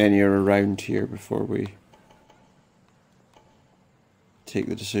see how many are around here before we take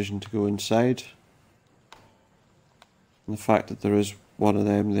the decision to go inside. And the fact that there is one of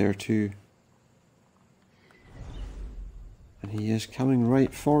them there too. And he is coming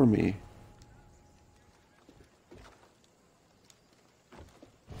right for me.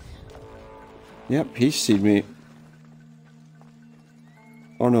 Yep, he's seen me.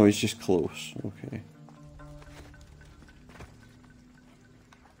 Oh no, he's just close. Okay.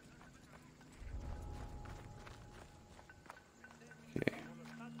 Okay.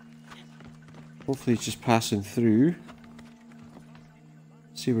 Hopefully he's just passing through.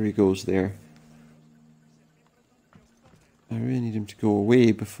 See where he goes there. I really need him to go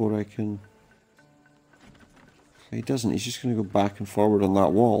away before I can... He doesn't, he's just going to go back and forward on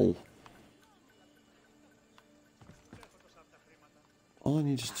that wall. All I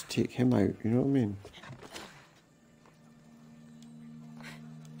need is to take him out, you know what I mean?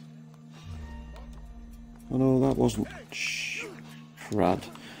 Oh no, that wasn't... Shh. Crud.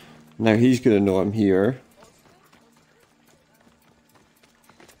 Now he's going to know I'm here.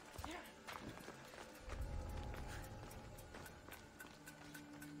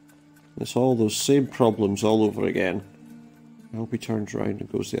 It's all those same problems all over again. I hope he turns around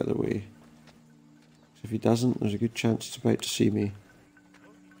and goes the other way. If he doesn't, there's a good chance he's about to see me.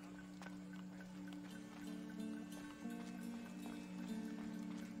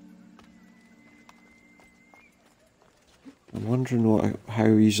 I'm wondering how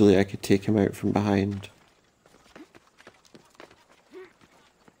easily I could take him out from behind.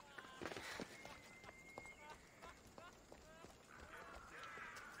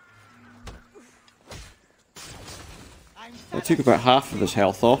 I took about half of his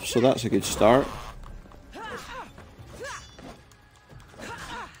health off, so that's a good start.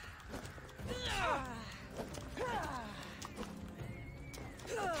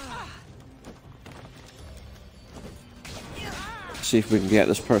 See if we can get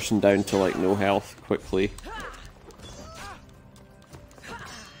this person down to like no health quickly.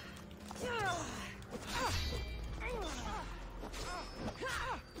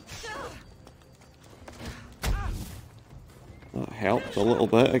 That helped a little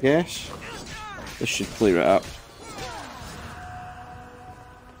bit, I guess. This should clear it up.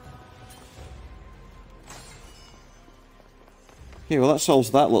 Okay, well that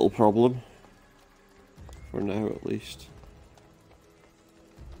solves that little problem. For now, at least.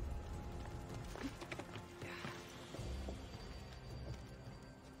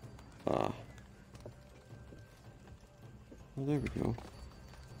 Oh, there we go.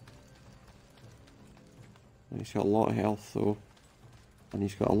 He's got a lot of health though. And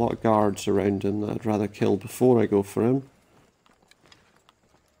he's got a lot of guards around him that I'd rather kill before I go for him.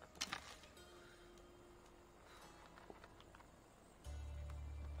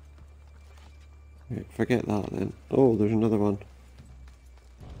 Right, forget that then. Oh, there's another one.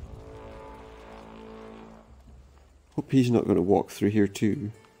 Hope he's not going to walk through here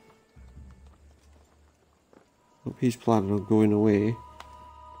too. Hope he's planning on going away.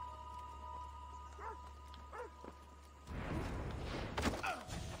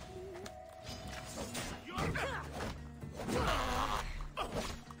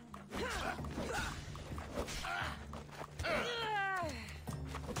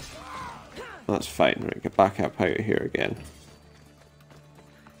 That's fine, right, get back up out of here again.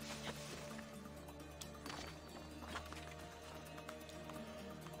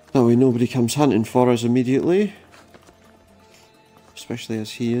 That way nobody comes hunting for us immediately. Especially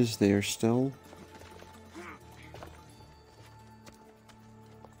as he is there still.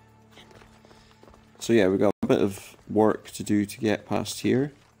 So yeah, we've got a bit of work to do to get past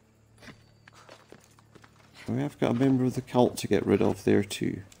here. We have got a member of the cult to get rid of there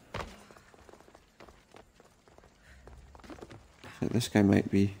too. I think this guy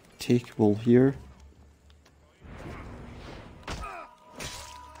might be takeable here.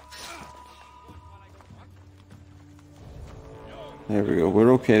 There we go,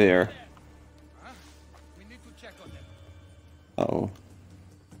 we're okay there. Uh-oh.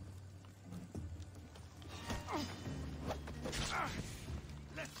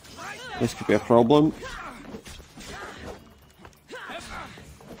 This could be a problem.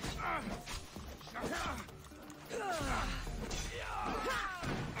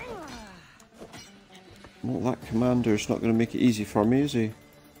 Well, that commander's not going to make it easy for me, is he?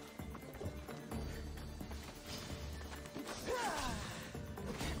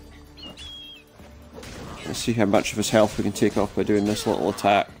 Let's see how much of his health we can take off by doing this little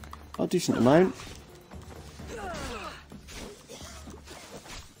attack. A decent amount.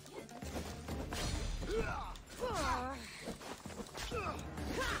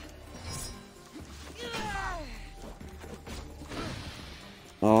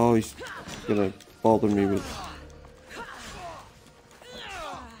 Oh, he's gonna bother me with...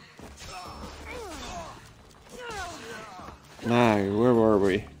 Now, where were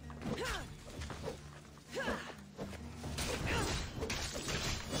we?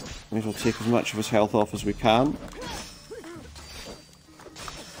 May as well take as much of his health off as we can.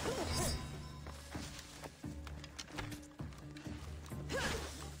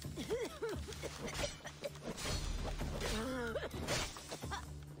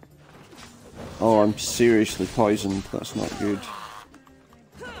 Oh, I'm seriously poisoned. That's not good.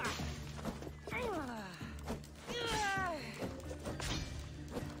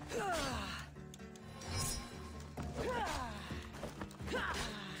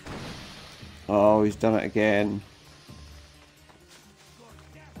 Oh, he's done it again.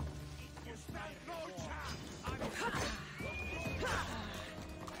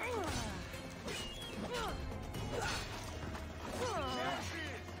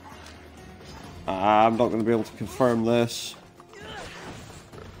 I'm not going to be able to confirm this.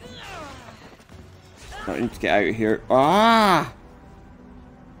 I need to get out of here. Ah!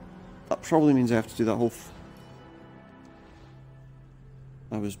 That probably means I have to do that whole...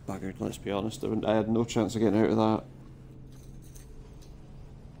 I was buggered, let's be honest. I had no chance of getting out of that.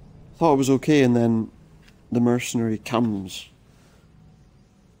 Thought it was okay, and then the mercenary comes.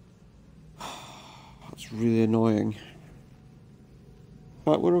 That's really annoying.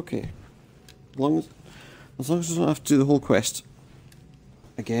 But we're okay. As long as I don't have to do the whole quest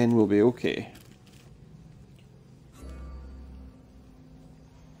again, we'll be okay.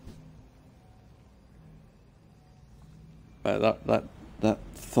 But that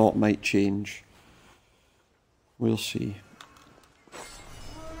thought might change. We'll see.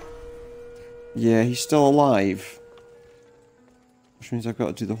 Yeah, he's still alive. Which means I've got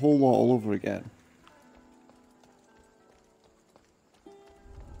to do the whole lot all over again.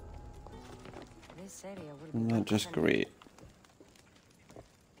 Isn't that just great?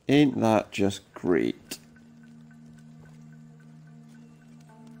 Ain't that just great?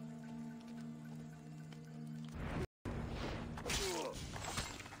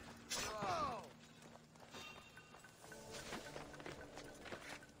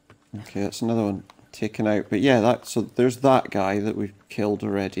 Okay, that's another one taken out. But yeah, so there's that guy that we've killed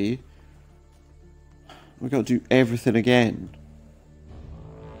already. We've got to do everything again.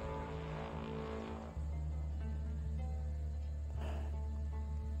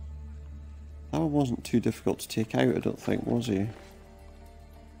 That one wasn't too difficult to take out, I don't think, was he?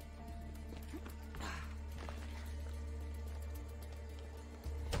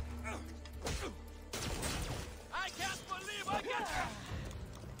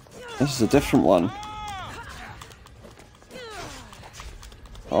 This is a different one.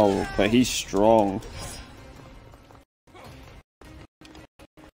 Oh, but he's strong.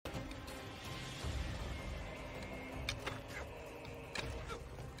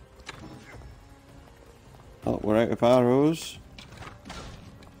 Oh, we're out of arrows.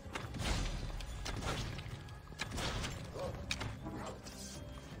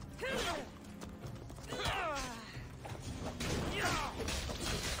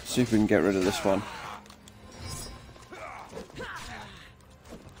 See if we can get rid of this one.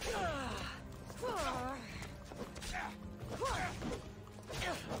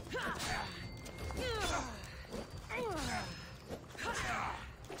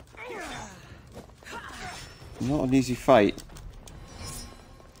 Not an easy fight.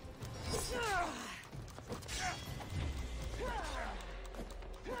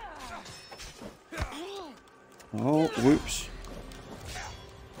 Oh, whoops.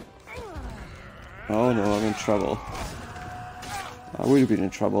 Oh no, I'm in trouble. I would have been in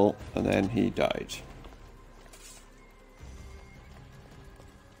trouble, and then he died.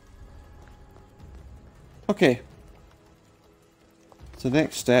 Okay. So the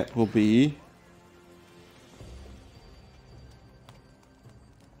next step will be...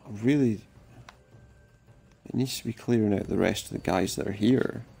 Really, it needs to be clearing out the rest of the guys that are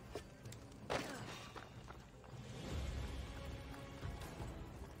here.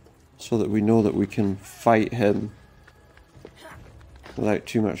 So that we know that we can fight him without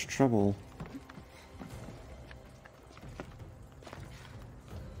too much trouble.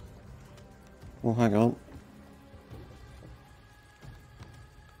 Well, hang on.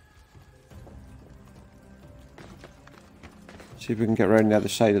 See if we can get around the other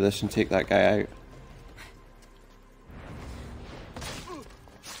side of this and take that guy out.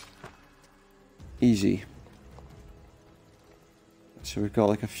 Easy. So we've got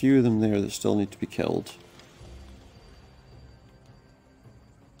like a few of them there that still need to be killed.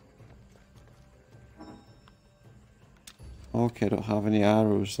 Okay, I don't have any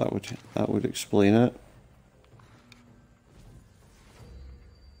arrows. That would explain it.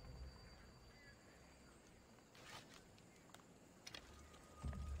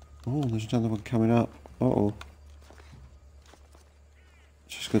 Oh, there's another one coming up. Uh-oh.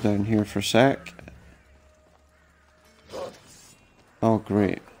 Just go down here for a sec. Oh,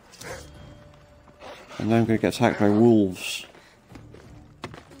 great. And now I'm going to get attacked by wolves.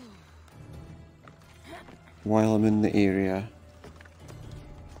 While I'm in the area.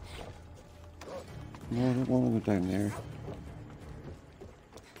 No, I don't want to go down there.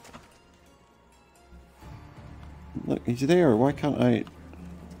 Look, he's there. Why can't I...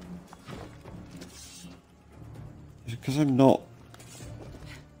 Is it because I'm not...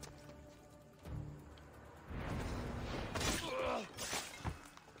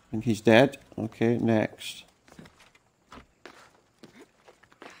 I think he's dead. Okay, next.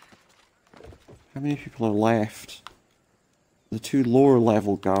 How many people are left? The two lower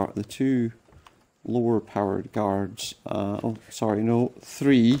level guard... The two lower powered guards. Oh, sorry, no.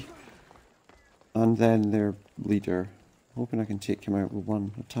 3. And then their leader. Hoping I can take him out with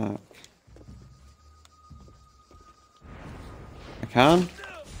one attack. I can.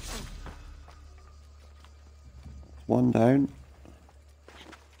 One down.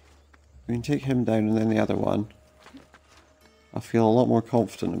 We can take him down and then the other one. I feel a lot more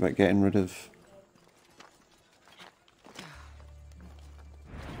confident about getting rid of...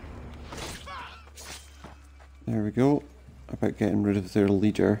 There we go. About getting rid of their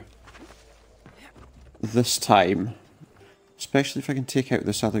leader. This time. Especially if I can take out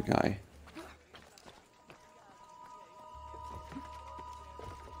this other guy.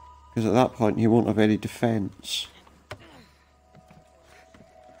 Because at that point he won't have any defense.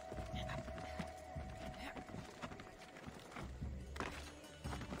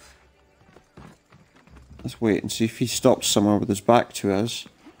 Let's wait and see if he stops somewhere with his back to us.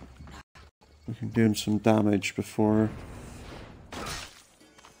 We can do him some damage before...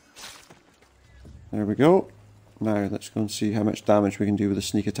 There we go. Now let's go and see how much damage we can do with a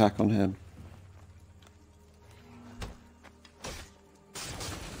sneak attack on him.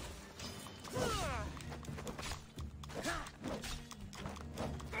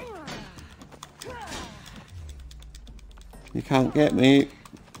 You can't get me.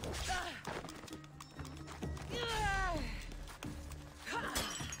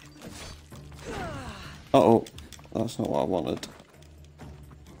 Uh-oh. That's not what I wanted.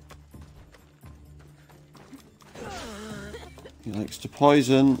 He likes to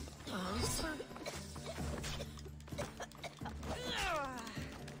poison.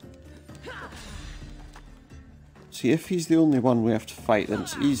 See, if he's the only one we have to fight, then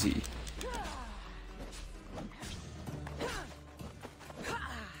it's easy.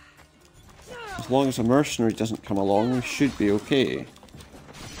 As long as a mercenary doesn't come along, we should be okay.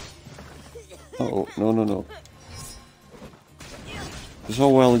 Uh-oh, no, no, no. It's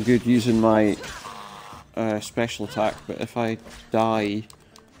all well and good using my special attack, but if I die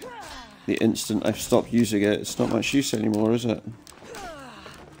the instant I've stopped using it, it's not much use anymore, is it?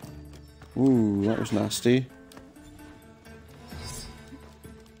 Ooh, that was nasty.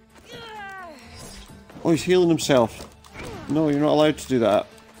 Oh, he's healing himself. No, you're not allowed to do that.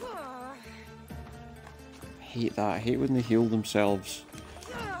 I hate that. I hate when they heal themselves.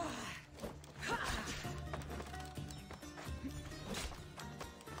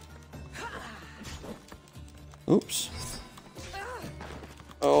 Oops.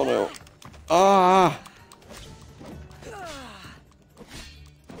 Oh no. Ah!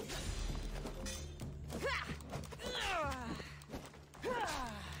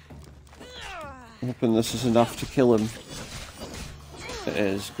 I'm hoping this is enough to kill him. It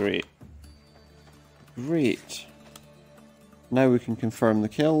is. Great. Great. Now we can confirm the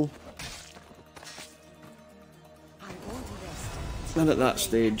kill. And at that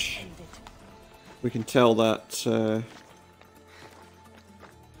stage, we can tell that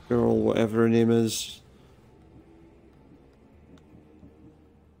girl, whatever her name is,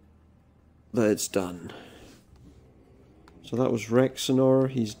 that it's done. So that was Rexenor,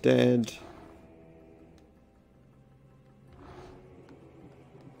 he's dead.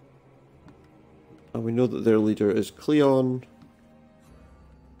 And we know that their leader is Cleon.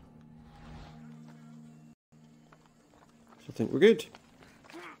 So I think we're good.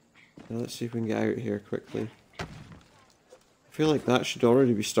 Now let's see if we can get out of here quickly. I feel like that should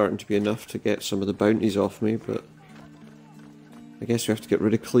already be starting to be enough to get some of the bounties off me, but I guess we have to get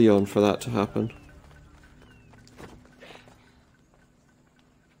rid of Cleon for that to happen.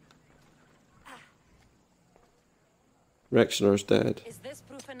 Rexenor's dead. Is this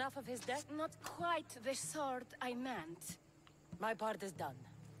proof enough of his death? Not quite the sort I meant. My part is done.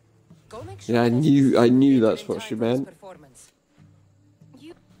 Go make sure Yeah, I knew that's what she meant.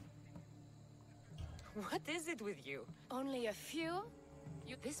 You... What is it with you? Only a few?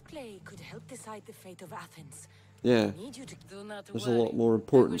 This play could help decide the fate of Athens. Yeah, I need you to do not there's a worry. lot more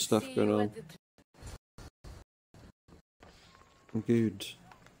important stuff going on. Good.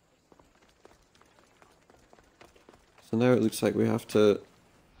 So now it looks like we have to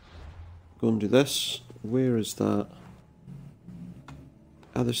go and do this. Where is that?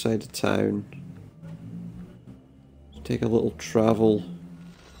 Other side of town. Let's take a little travel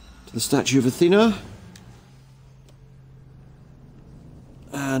to the statue of Athena.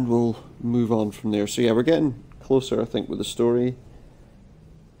 And we'll move on from there. So yeah, we're getting closer, I think, with the story.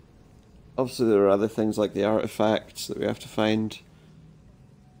 Obviously there are other things like the artifacts that we have to find.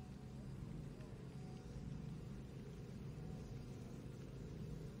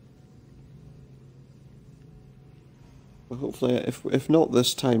 But hopefully, if not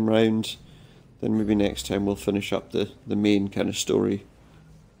this time round, then maybe next time we'll finish up the main kind of story.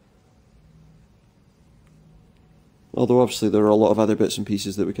 Although obviously there are a lot of other bits and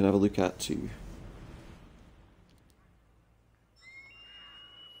pieces that we can have a look at too.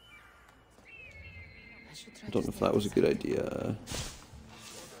 I don't know if that was a good idea.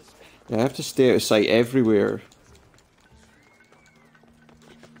 Yeah, I have to stay out of sight everywhere.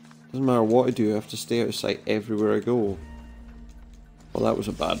 Doesn't matter what I do, I have to stay out of sight everywhere I go. Well, that was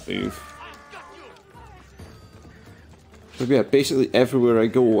a bad move. So yeah, basically everywhere I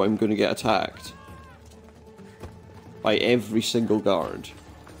go I'm going to get attacked. By every single guard.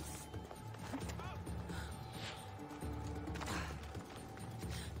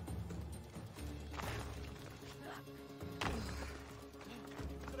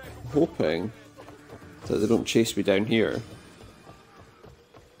 I'm hoping that they don't chase me down here.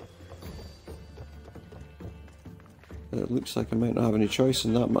 But it looks like I might not have any choice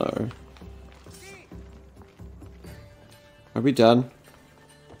in that matter. Are we done?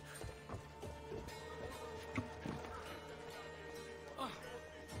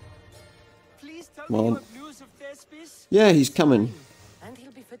 Come on. Yeah, he's coming. And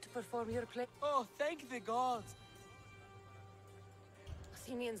he'll be fit to perform your play. Oh, thank the gods.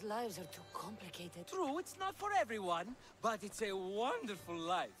 Athenians' lives are too complicated. True, it's not for everyone, but it's a wonderful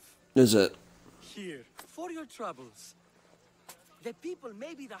life. Is it? Here, for your troubles. The people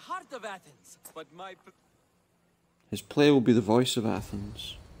may be the heart of Athens, but His play will be the voice of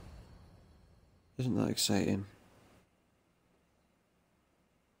Athens. Isn't that exciting?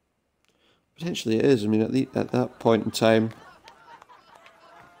 Potentially it is. I mean, at that point in time,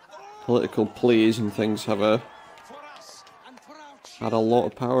 political plays and things have had a lot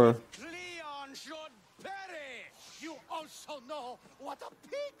of power. Leon should perish! You also know what a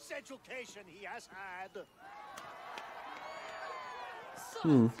pig's education he has had. Such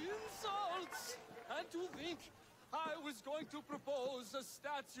insults! And to think I was going to propose a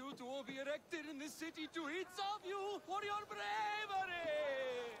statue to be erected in the city to each of you for your bravery!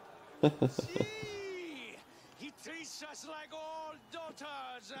 See! He treats us like all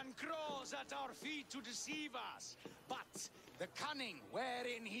daughters and crows at our feet to deceive us. But the cunning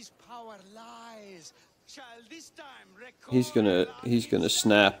wherein his power lies shall this time record. He's gonna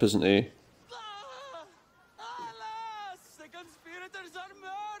snap, isn't he? Alas! The conspirators are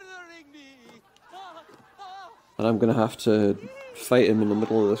murdering me! And I'm gonna have to fight him in the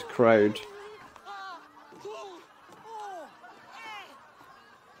middle of this crowd.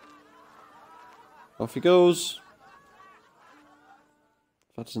 Off he goes.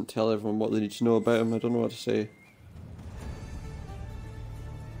 If that doesn't tell everyone what they need to know about him, I don't know what to say.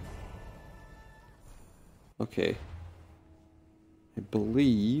 Okay. I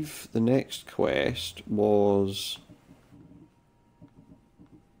believe the next quest was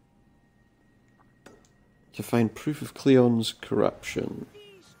to find proof of Cleon's corruption.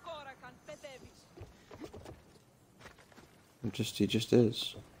 He just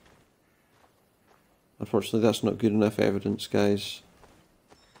is. Unfortunately, that's not good enough evidence, guys.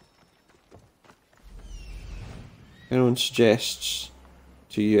 If anyone suggests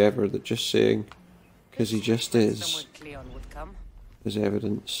to you ever that just saying, because he just is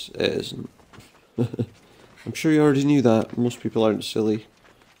evidence, it isn't. I'm sure you already knew that. Most people aren't silly.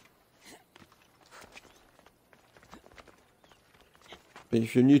 But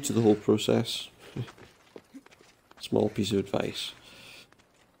if you're new to the whole process, small piece of advice.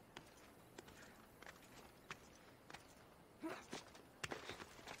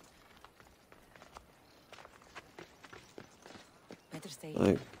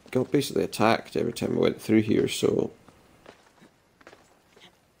 I got basically attacked every time I went through here, so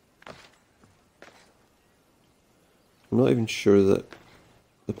I'm not even sure that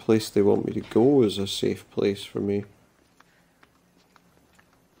the place they want me to go is a safe place for me.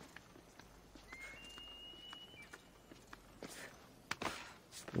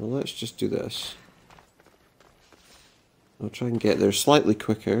 Well, let's just do this. I'll try and get there slightly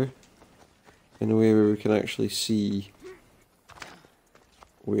quicker in a way where we can actually see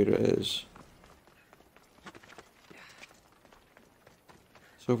where it is.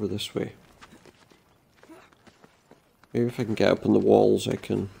 It's over this way. Maybe if I can get up on the walls I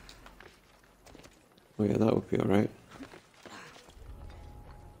can... Oh yeah, that would be alright.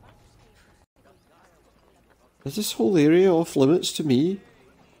 Is this whole area off limits to me?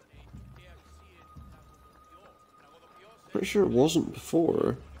 Pretty sure it wasn't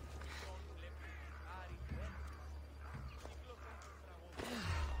before.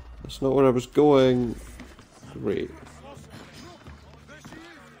 That's not where I was going. Great.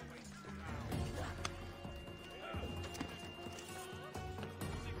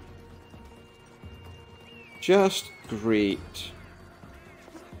 Just great.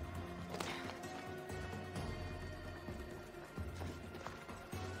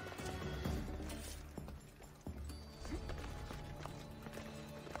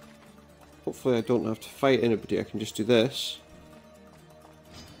 Hopefully I don't have to fight anybody, I can just do this.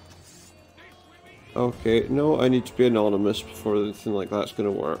 Okay, no, I need to be anonymous before anything like that's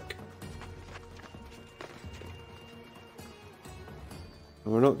going to work.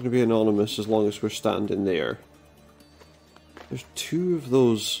 And we're not going to be anonymous as long as we're standing there. There's two of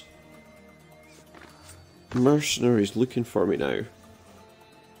those mercenaries looking for me now.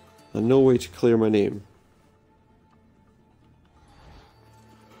 And no way to clear my name.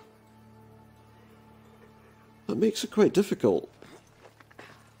 That makes it quite difficult.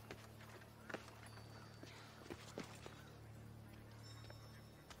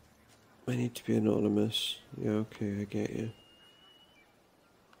 I need to be anonymous. Yeah, okay, I get you.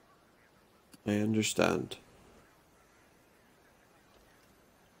 I understand.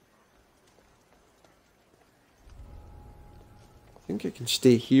 I think I can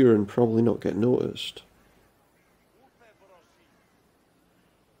stay here and probably not get noticed.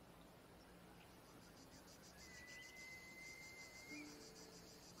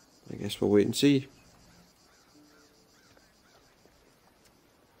 I guess we'll wait and see.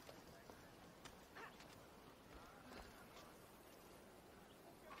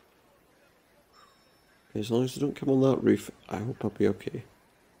 As long as they don't come on that roof, I hope I'll be okay.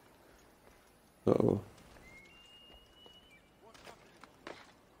 Uh-oh.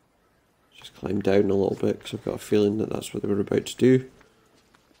 climb down a little bit because I've got a feeling that that's what they were about to do.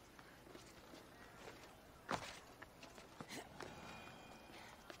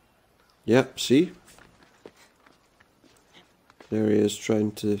 Yep, see? There he is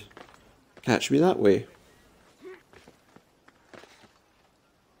trying to catch me that way.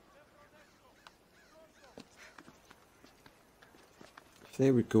 If they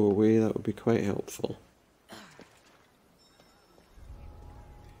would go away, that would be quite helpful.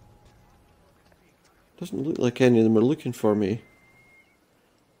 Doesn't look like any of them are looking for me.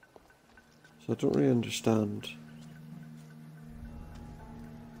 So I don't really understand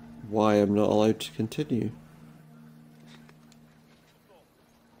why I'm not allowed to continue.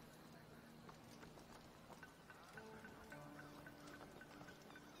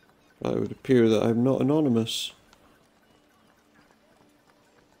 But it would appear that I'm not anonymous.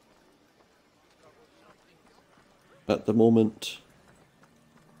 At the moment.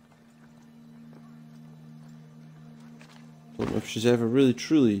 Don't know if she's ever really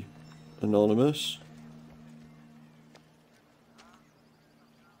truly anonymous.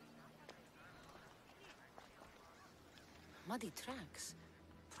 Muddy tracks.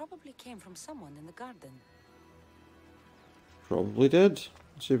 Probably came from someone in the garden. Probably did.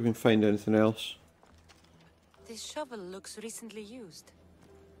 Let's see if we can find anything else. This shovel looks recently used.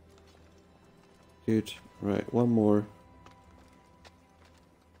 Good. Right, one more.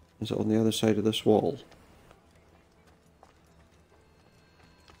 Is it on the other side of this wall?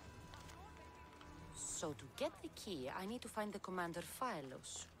 So to get the key, I need to find the commander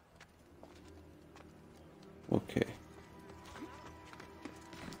Phylos. Okay.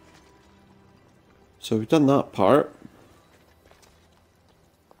 So we've done that part.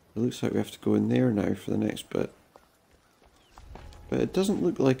 It looks like we have to go in there now for the next bit. But it doesn't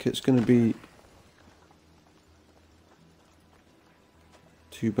look like it's going to be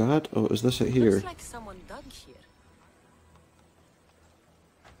too bad. Oh, is this it here? Looks like someone dug here.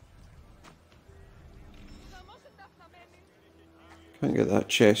 Can't get that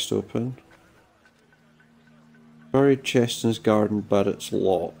chest open. Buried chest in his garden, but it's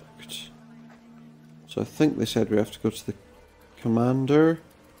locked. So I think they said we have to go to the commander.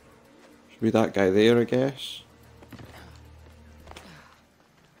 Should be that guy there, I guess.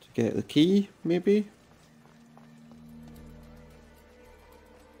 To get the key, maybe?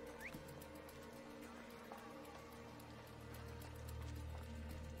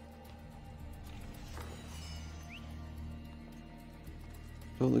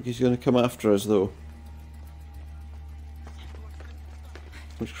 Don't think he's going to come after us though.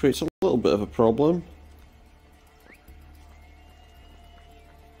 Which creates a little bit of a problem.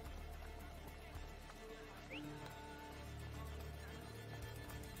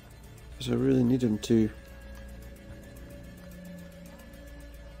 Because I really need him to.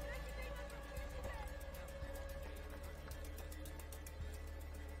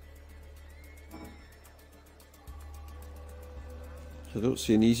 I don't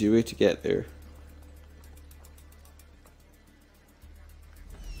see an easy way to get there.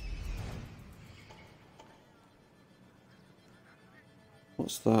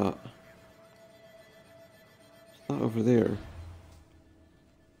 What's that? What's that over there?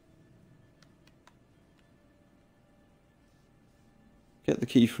 Get the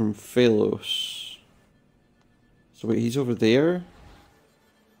key from Phylos. So wait, he's over there?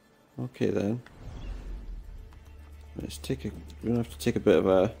 Okay then. Let's take a... We're gonna have to take a bit of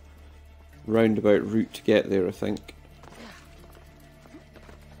a roundabout route to get there, I think.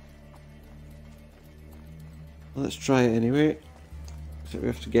 Let's try it anyway. So we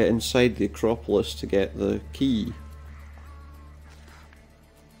have to get inside the Acropolis to get the key.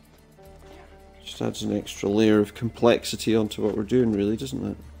 Just adds an extra layer of complexity onto what we're doing, really, doesn't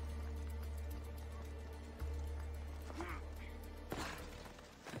it?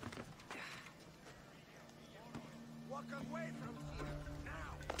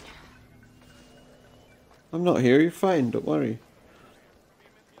 I'm not here, you're fine, don't worry.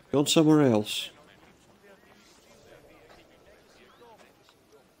 Go on somewhere else.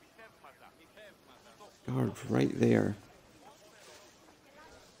 Guard right there.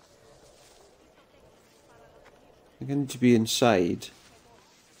 I think I need to be inside.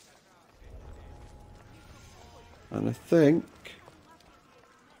 And I think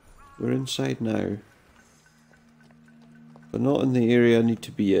we're inside now. But not in the area I need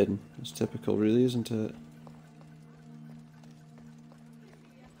to be in. It's typical really, isn't it?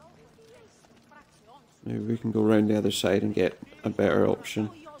 Maybe we can go around the other side and get a better option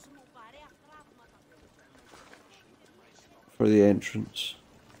for the entrance.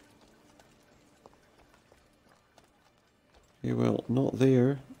 Okay, well, not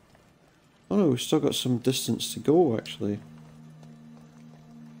there. Oh no, we've still got some distance to go actually.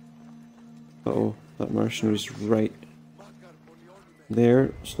 Uh-oh, that mercenary's right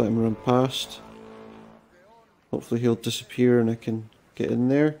there. Just let him run past. Hopefully he'll disappear and I can get in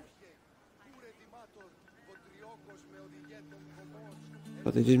there.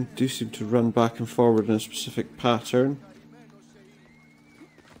 But they do seem to run back and forward in a specific pattern.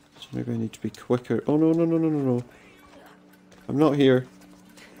 So maybe I need to be quicker. Oh no, no, no, no, no, no. I'm not here.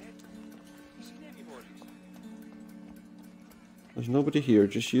 There's nobody here,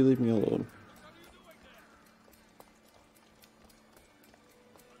 just you leave me alone.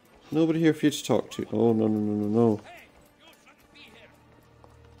 Nobody here for you to talk to. Oh no, no, no, no, no.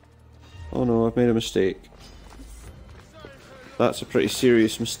 Oh no, I've made a mistake. That's a pretty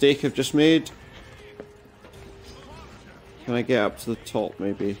serious mistake I've just made. Can I get up to the top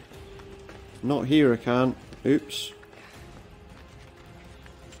maybe? Not here I can't. Oops.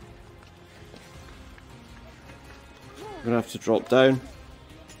 I'm gonna have to drop down.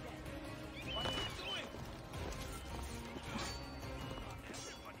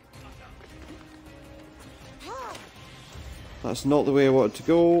 That's not the way I wanted to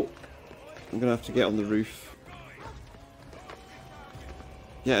go. I'm gonna have to get on the roof.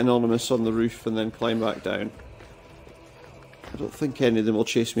 Get anonymous on the roof and then climb back down. I don't think any of them will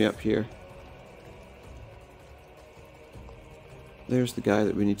chase me up here. There's the guy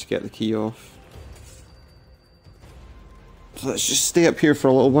that we need to get the key off. So let's just stay up here for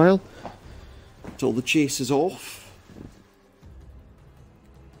a little while until the chase is off.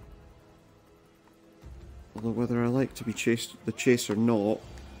 Although whether I like to be chased the chase or not.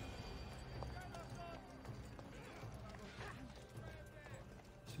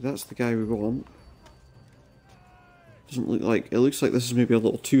 So that's the guy we want. Doesn't look like, it looks like this is maybe a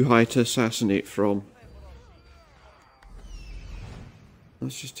little too high to assassinate from.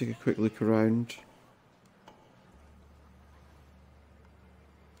 Let's just take a quick look around.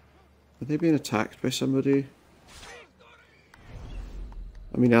 Are they being attacked by somebody?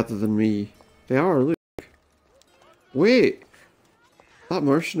 I mean, other than me. They are, look. Wait! That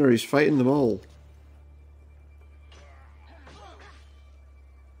mercenary's fighting them all.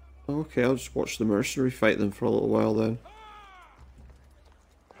 Okay, I'll just watch the mercenary fight them for a little while then.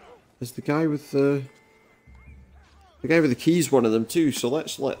 Is the guy with the... The guy with the keys one of them too, so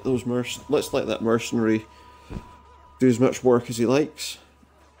let's let those let's let that mercenary do as much work as he likes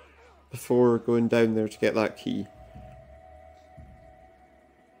before going down there to get that key.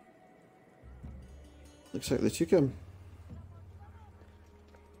 Looks like they took him.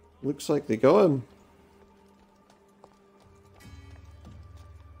 Looks like they got him.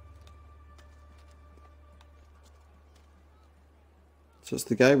 So it's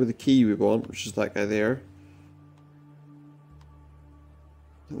the guy with the key we want, which is that guy there.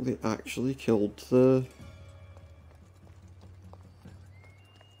 I think they actually killed the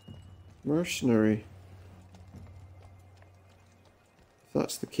mercenary. If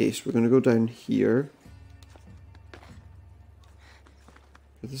that's the case, we're going to go down here.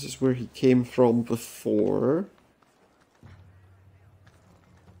 This is where he came from before.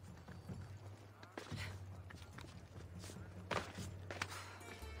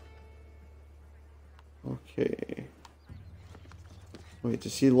 Okay. Wait,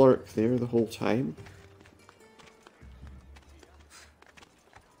 does he lurk there the whole time?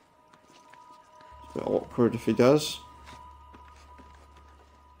 It's a bit awkward if he does.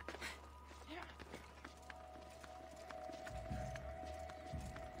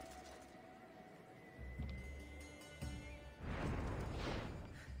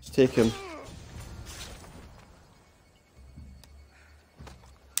 Let's take him.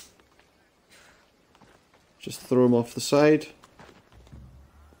 Just throw him off the side.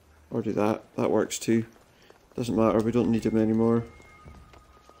 Or do that. That works too. Doesn't matter, we don't need him anymore.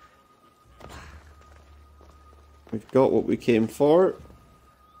 We've got what we came for.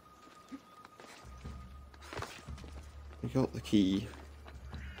 We got the key.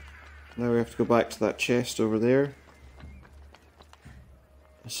 Now we have to go back to that chest over there.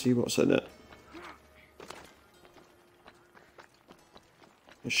 Let's see what's in it.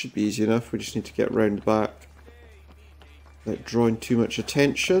 It should be easy enough, we just need to get round the back without drawing too much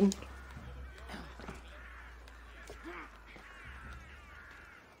attention.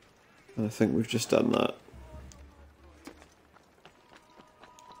 And I think we've just done that.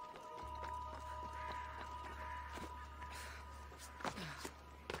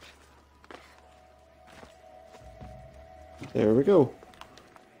 There we go.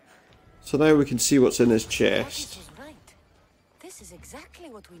 So now we can see what's in his chest. Right. This is exactly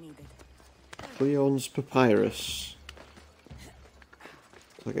what we needed. Cleon's papyrus.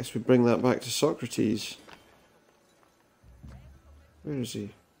 So I guess we bring that back to Socrates. Where is he?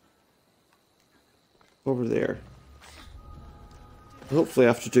 Over there. Hopefully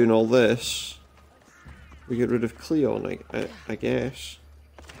after doing all this, we get rid of Cleon, I guess.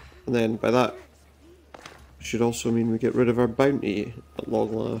 And then by that, should also mean we get rid of our bounty at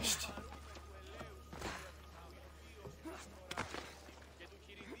long last.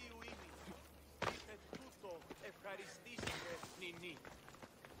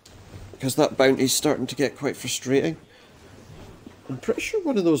 Because that bounty's starting to get quite frustrating. I'm pretty sure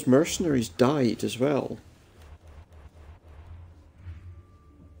one of those mercenaries died as well.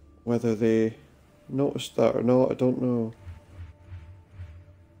 Whether they noticed that or not, I don't know.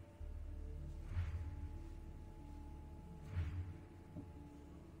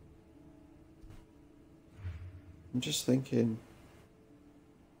 I'm just thinking.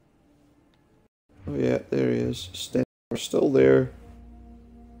 Oh yeah, there he is. We're still there.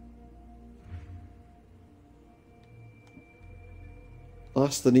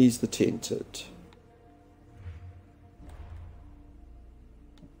 Asthenes the Tainted.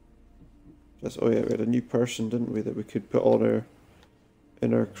 Just, oh yeah, we had a new person, didn't we, that we could put on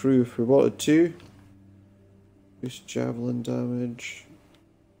in our crew if we wanted to. Boost javelin damage.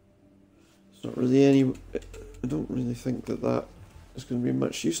 It's not really any. I don't really think that is going to be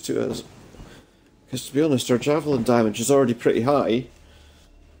much use to us. Because to be honest, our javelin damage is already pretty high.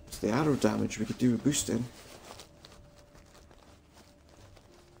 It's the arrow damage we could do with boosting.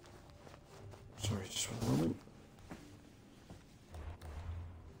 Sorry, just one moment.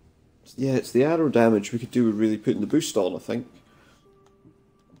 Yeah, it's the arrow damage we could do with really putting the boost on, I think.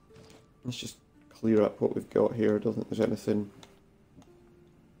 Let's just clear up what we've got here. I don't think there's anything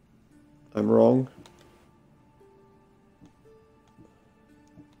I'm wrong.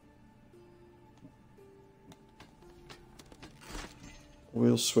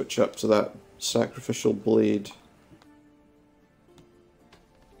 We'll switch up to that sacrificial blade.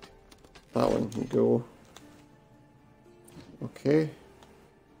 That one can go. Okay.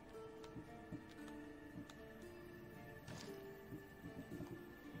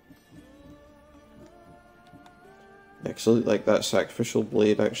 Excellent, like that sacrificial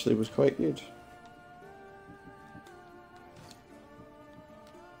blade actually was quite good.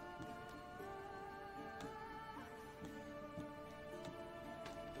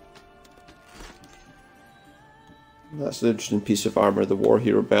 That's an interesting piece of armour, the War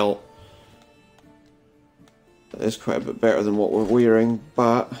Hero belt. That is quite a bit better than what we're wearing,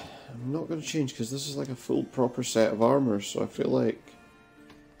 but I'm not going to change because this is like a full proper set of armour, so I feel like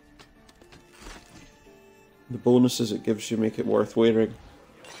the bonuses it gives you make it worth wearing.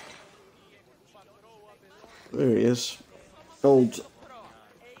 There he is. Old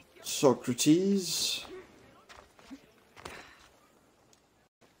Socrates.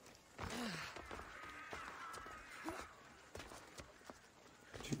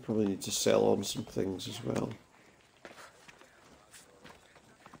 You probably need to sell on some things as well.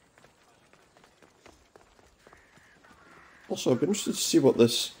 Also, I'd be interested to see what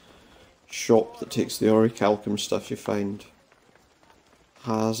this shop that takes the orichalcum stuff you find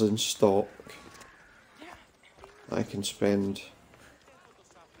has in stock. I can spend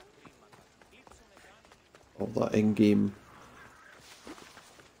all that in-game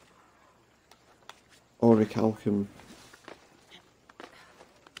orichalcum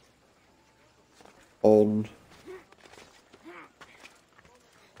on.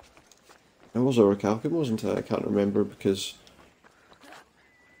 It was orichalcum, wasn't it? I can't remember because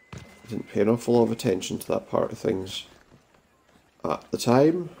I didn't pay an awful lot of attention to that part of things at the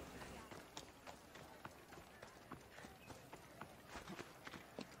time.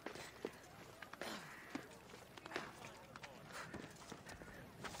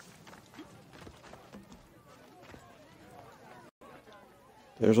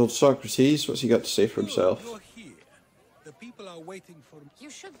 There's old Socrates. What's he got to say for himself? You're here. The people are waiting for me. You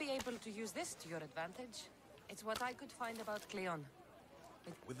should be able to use this to your advantage. It's what I could find about Cleon.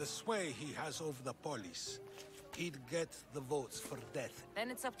 With the sway he has over the police, he'd get the votes for death. Then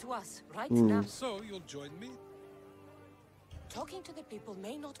it's up to us, right now. So you'll join me? Talking to the people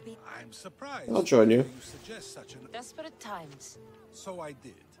may not be... I'm surprised. I'll join you. You suggest such an... Desperate times. So I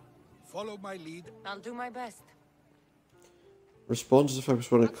did. Follow my lead. I'll do my best. Responds as if I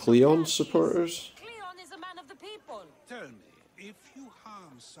was one of Cleon's supporters. Cleon is a man of the people. Tell me, if you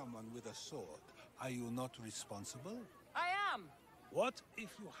harm someone with a sword, are you not responsible? I am. What if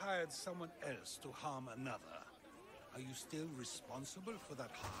you hired someone else to harm another? Are you still responsible for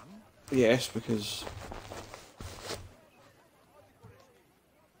that harm? Yes, because...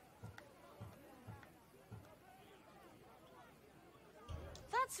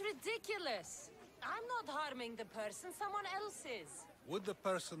 ridiculous. I'm not harming the person, someone else is. Would the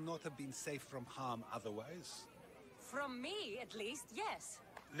person not have been safe from harm otherwise? From me, at least, yes.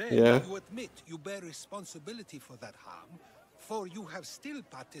 Then you admit you bear responsibility for that harm, for you have still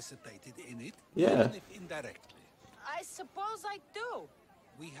participated in it, even if indirectly. I suppose I do.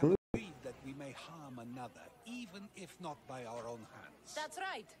 We have agreed that we may harm another, even if not by our own hands. That's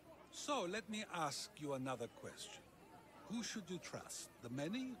right. So let me ask you another question. Who should you trust, the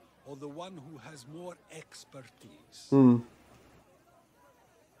many or the one who has more expertise?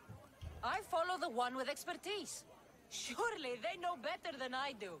 I follow the one with expertise. Surely they know better than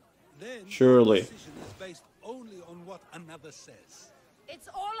I do. Then surely the decision is based only on what another says. It's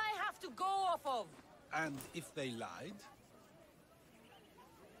all I have to go off of. And if they lied?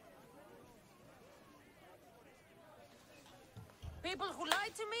 People who lie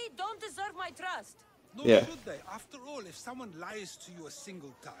to me don't deserve my trust. Nor should they. After all, if someone lies to you a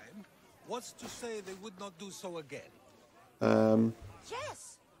single time, what's to say they would not do so again?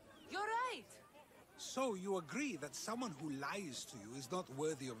 Yes, you're right. So you agree that someone who lies to you is not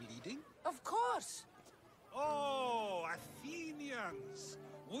worthy of leading? Of course. Oh, Athenians!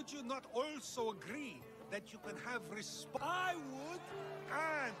 Would you not also agree that you can have respect? I would!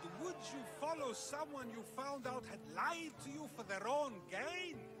 And would you follow someone you found out had lied to you for their own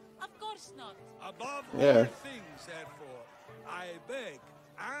gain? Of course not. Above all things, therefore, I beg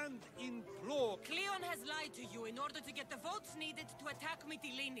and implore... Cleon has lied to you in order to get the votes needed to attack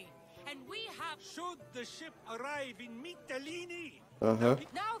Mytilene. And we have... Should the ship arrive in Mytilene?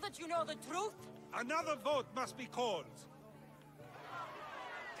 Now that you know the truth... Another vote must be called.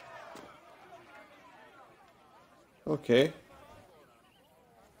 Okay.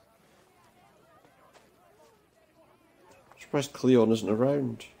 Surprised Cleon isn't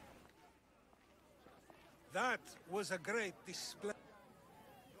around. That was a great display.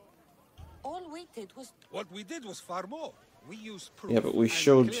 All we did was... What we did was far more. We used proof Yeah, but we and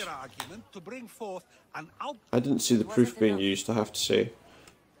showed... clear argument to bring forth an out... I didn't see the proof being used, I have to say.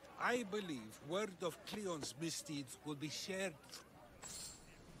 I believe word of Cleon's misdeeds will be shared.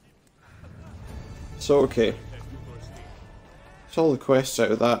 So, okay. It's all the quests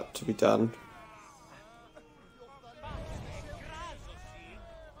out of that to be done.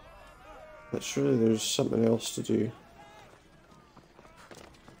 But surely there's something else to do.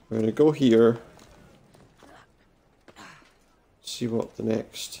 We're going to go here. See what the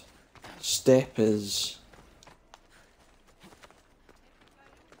next step is.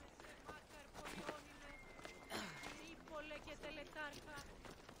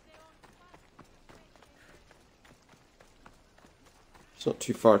 It's not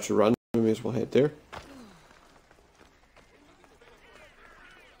too far to run, we may as well head there. I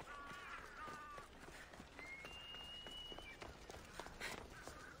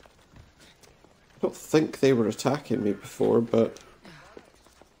don't think they were attacking me before, but...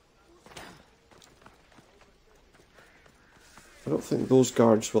 I don't think those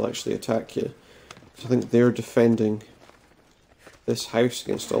guards will actually attack you. I think they're defending this house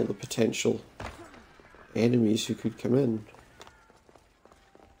against all the potential enemies who could come in.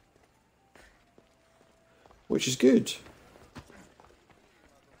 Which is good.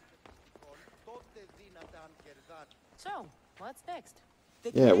 So, what's next?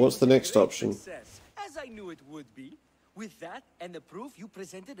 Yeah, what's the next option? As I knew it would be. With that and the proof you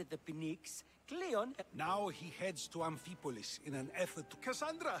presented at the Phoenix, Cleon... Now he heads to Amphipolis in an effort to...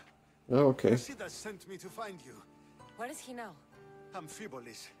 Cassandra! Oh, okay. Cressida sent me to find you. Where is he now?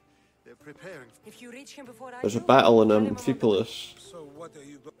 Amphipolis. They're preparing. If you reach him before I There's a do, battle in tell him Amphipolis. So what are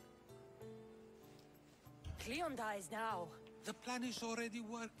you doing? Cleon dies now. The plan is already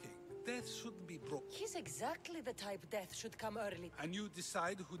working. Death shouldn't be broken. He's exactly the type death should come early. And you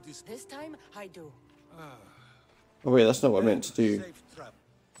decide who This time, I do. Oh wait, that's not what I meant to do. Safe trap.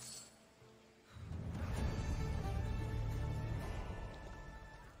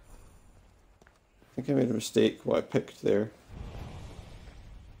 I think I made a mistake what I picked there.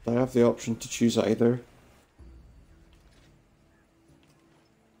 I have the option to choose either.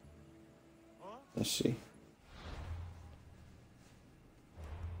 Let's see.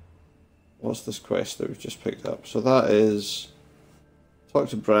 What's this quest that we've just picked up? So that is... Talk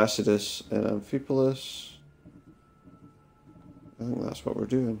to Brasidas in Amphipolis. I think that's what we're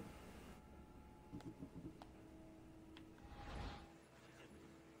doing.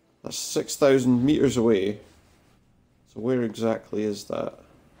 That's 6,000 meters away. So where exactly is that?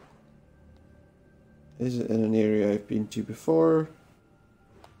 Is it in an area I've been to before?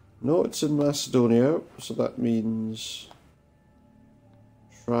 No, it's in Macedonia, so that means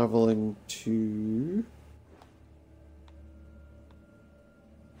traveling to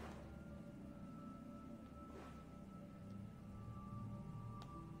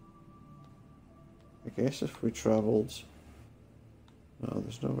I guess if we travelled... Oh,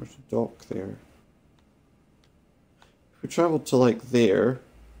 there's nowhere to dock there. If we travelled to like there...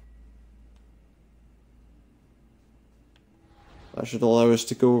 That should allow us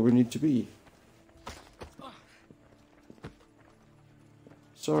to go where we need to be.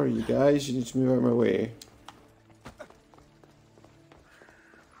 Sorry you guys, you need to move out of my way.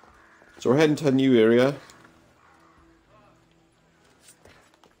 So we're heading to a new area.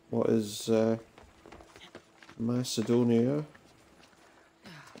 What is Macedonia?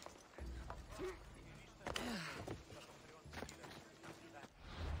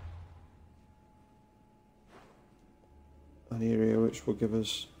 An area which will give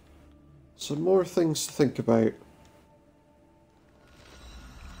us some more things to think about.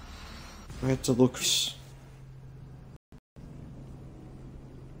 I had to look.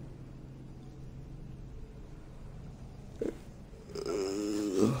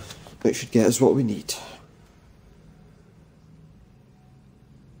 It should get us what we need.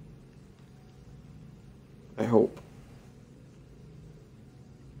 I hope.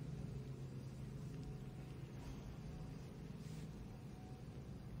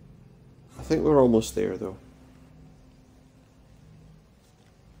 I think we're almost there though.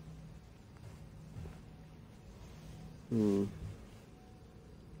 I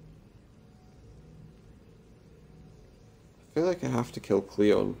feel like I have to kill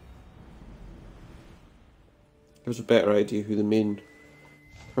Cleon. Gives a better idea who the main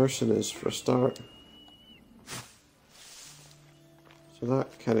person is for a start. So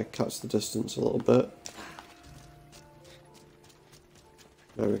that kind of cuts the distance a little bit.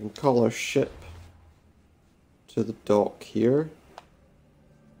 Now we can call our ship to the dock here.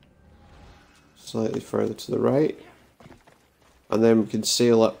 Slightly further to the right. And then we can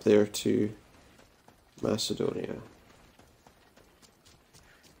sail up there to Macedonia.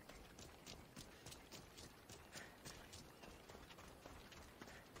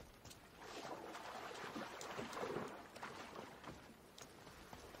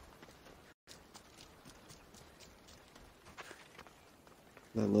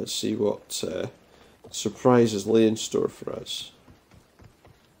 And let's see what surprises lay in store for us.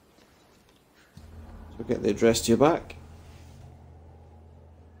 So get the address to your back.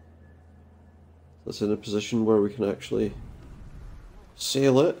 That's in a position where we can actually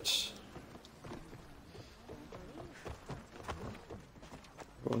sail it.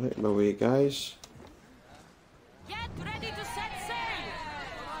 Go on out of my way, guys. Get ready to set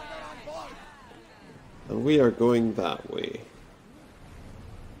sail! And we are going that way.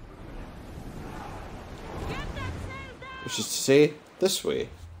 Which is to say, this way.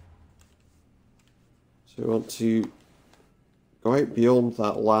 So we want to go out beyond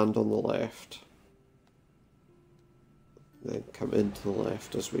that land on the left. Then come into the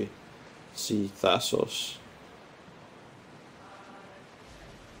left as we see Thassos.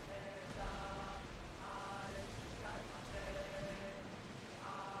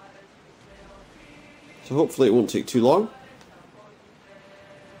 So hopefully it won't take too long.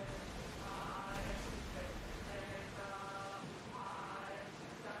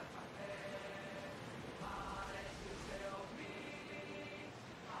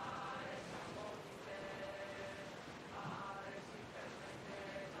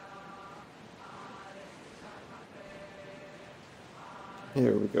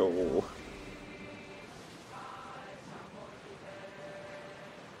 Here we go.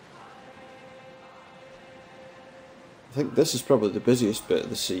 I think this is probably the busiest bit of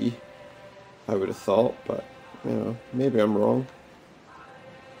the sea, I would have thought, but, you know, maybe I'm wrong.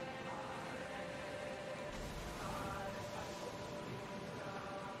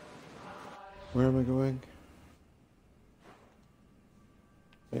 Where am I going?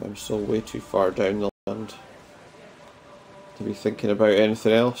 Yeah, I'm still way too far down the land to be thinking about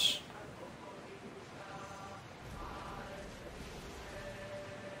anything else.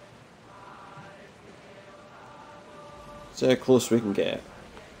 See how close we can get.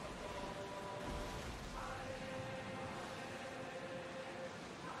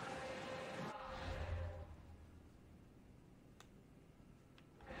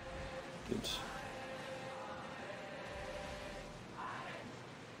 Good.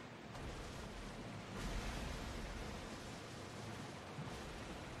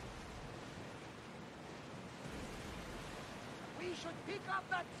 should pick up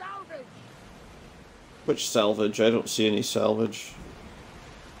that salvage! Which salvage? I don't see any salvage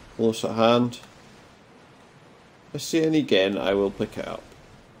close at hand. If I see any again, I will pick it up.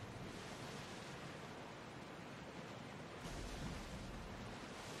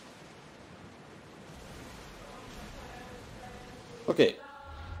 Okay,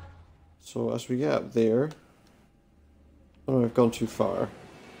 So as we get up there... Oh, I've gone too far.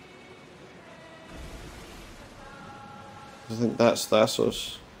 I think that's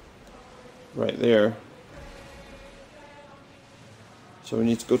Thassos. Right there. So we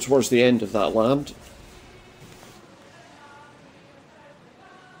need to go towards the end of that land.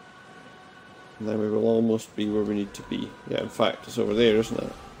 And then we will almost be where we need to be. Yeah, in fact, it's over there, isn't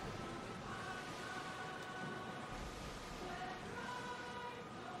it?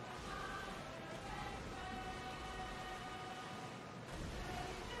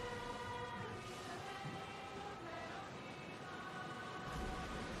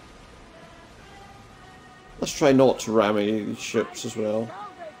 Let's try not to ram any of these ships as well.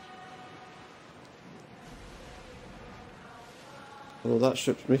 Although that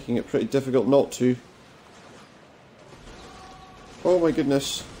ship's making it pretty difficult not to. Oh my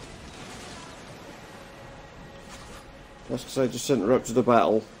goodness. That's because I just interrupted the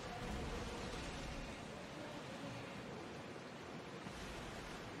battle.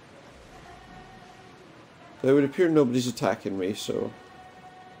 It would appear nobody's attacking me, so...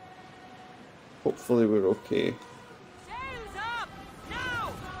 hopefully we're okay. Sails up!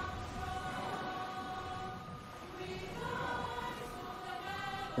 Now!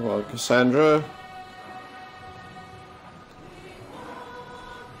 Well, Cassandra.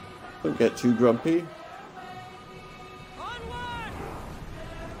 Don't get too grumpy.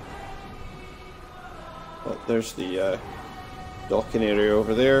 Oh, there's the docking area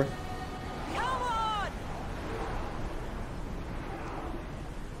over there.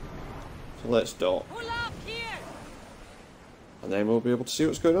 So let's dock. And then we'll be able to see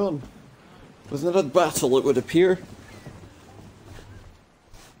what's going on. With another battle, it would appear.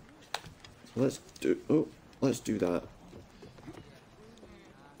 So let's do that.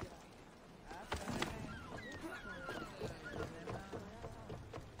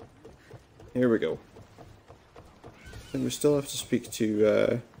 Here we go. I think we still have to speak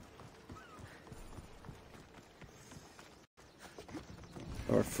to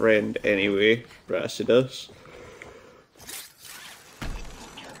our friend anyway, Brasidas.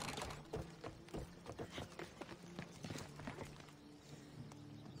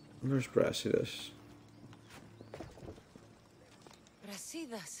 Where's Brasidas?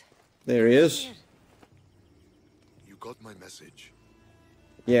 Brasidas. There he is. You got my message.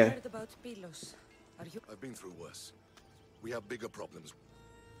 Yeah. Heard about Pylos. Are you? I've been through worse. We have bigger problems.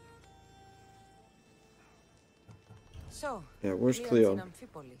 So. Yeah, where's Leon's Cleon? in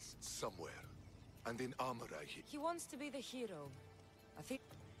Amphipolis. Somewhere. And in armor I hit. He wants to be the hero. I think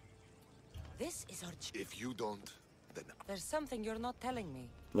this is our If you don't, then there's something you're not telling me.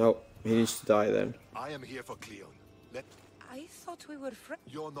 No, he needs to die then. I am here for Cleon. I thought we were friends.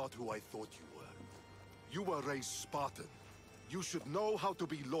 You're not who I thought you were. You were raised Spartan. You should know how to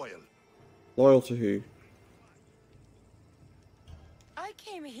be loyal. Loyal to who? I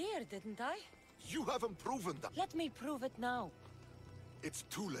came here, didn't I? You haven't proven that. Let me prove it now. It's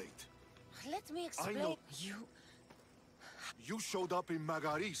too late. Let me explain. know. You showed up in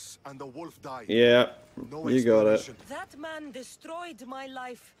Magaris and the wolf died. Yeah, No you got it. explanation. That man destroyed my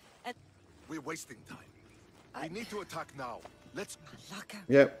life, and We're wasting time. We need to attack now. Let's.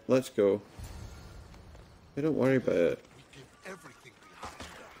 Yep, let's go. Hey, don't worry about it. We give everything we have.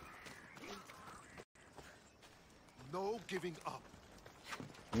 No giving up.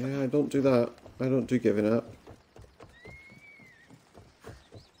 Yeah, I don't do that. I don't do giving up.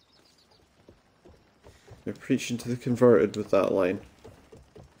 You're preaching to the converted with that line.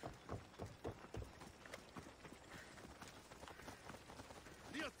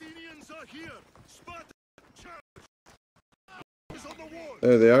 The Athenians are here. Sparta charge. Is on the wall.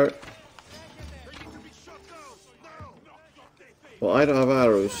 There they are. They need to be shot down now. Well, I don't have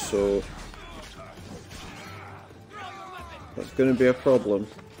arrows, so that's going to be a problem.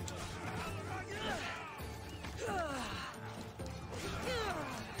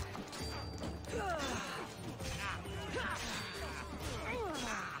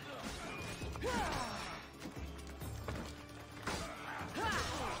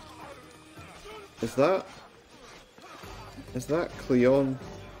 Is that Cleon?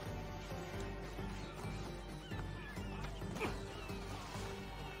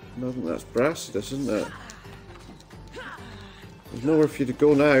 No, I think that's Brasidas, isn't it? There's nowhere for you to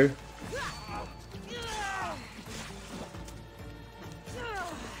go now.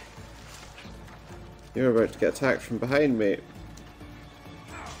 You're about to get attacked from behind, mate.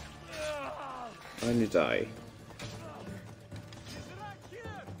 And you die.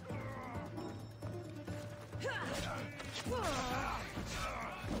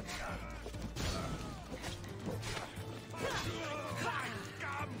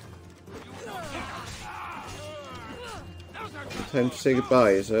 Time to say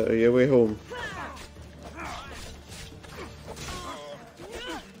goodbye, is it? Are you way home?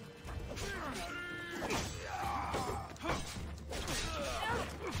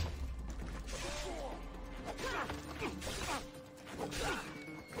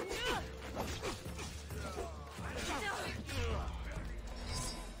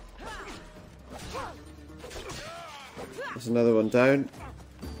 There's another one down.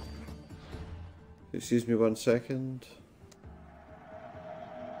 Excuse me 1 second.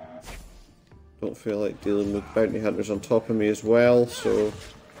 Don't feel like dealing with bounty hunters on top of me as well, so...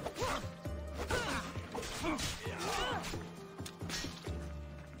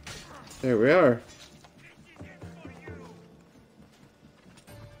 There we are.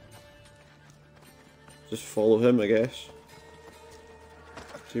 Just follow him, I guess.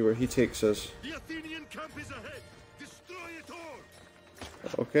 See where he takes us. The Athenian camp is ahead. Destroy it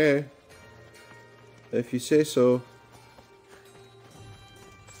all. Okay. If you say so.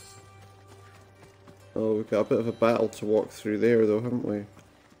 Oh, we've got a bit of a battle to walk through there though, haven't we?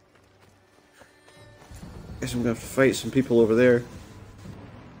 Guess I'm gonna have to fight some people over there.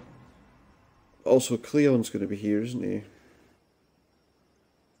 Also, Cleon's gonna be here, isn't he?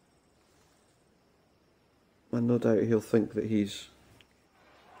 And no doubt he'll think that he's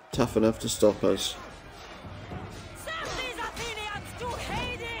tough enough to stop us.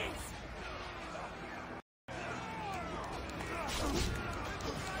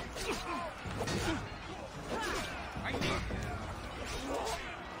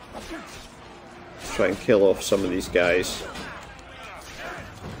 Try and kill off some of these guys.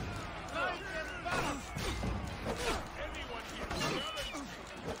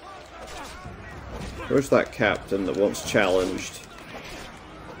 Where's that captain that wants challenged?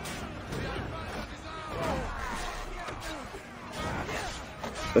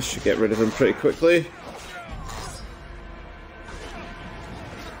 This should get rid of him pretty quickly.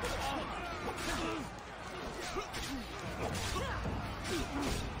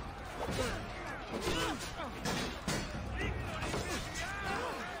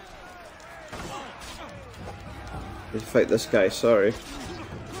 Fight this guy, sorry.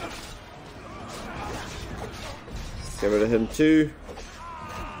 Get rid of him too.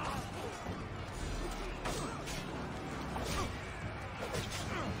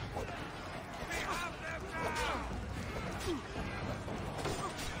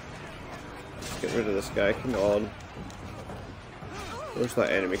 Get rid of this guy, come on. Where's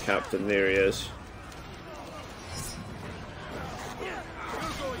that enemy captain? There he is.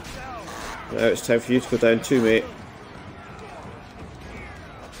 Now it's time for you to go down too, mate.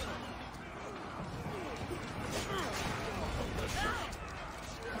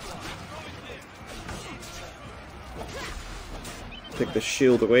 Take the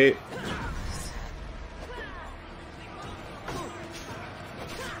shield away.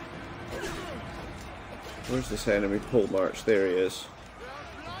 Where's this enemy pole march? There he is.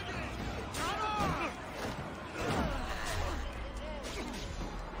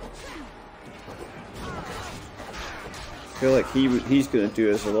 I feel like he's going to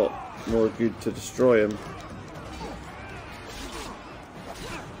do us a lot more good to destroy him.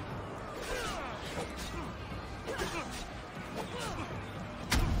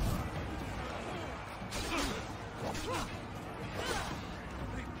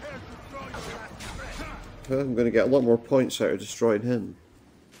 I'm going to get a lot more points out of destroying him.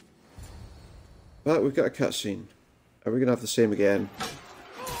 But we've got a cutscene. Are we going to have the same again?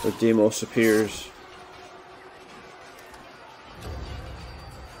 Where Deimos appears.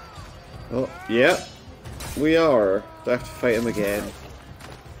 Oh, yeah. We are. Do I have to fight him again?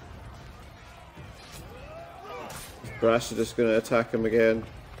 Is Brasidas going to attack him again?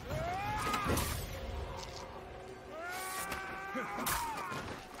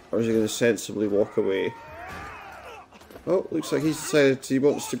 Or is he going to sensibly walk away? Oh, looks like he's decided he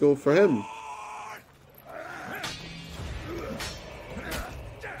wants to go for him.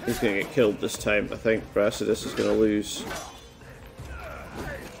 He's going to get killed this time, I think. Brasidas is going to lose.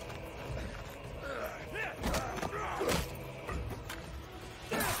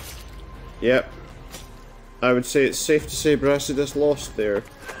 Yep. I would say it's safe to say Brasidas lost there.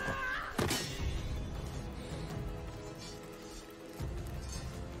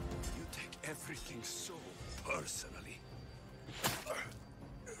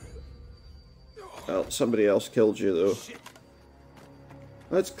 Well, somebody else killed you though.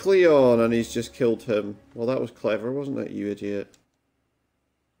 That's Cleon, and he's just killed him. Well, that was clever, wasn't it, you idiot?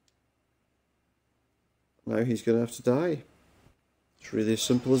 Now he's gonna have to die. It's really as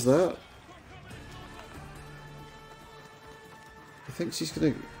simple as that. He thinks he's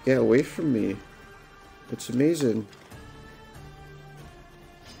gonna get away from me. It's amazing.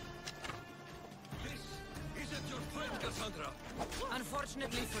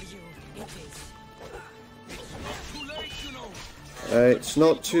 It's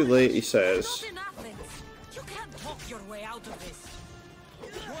not too late, he says. You can't talk your way out of this.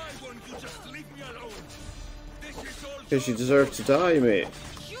 Why won't you just leave me alone? This is all Because you deserve to die, mate.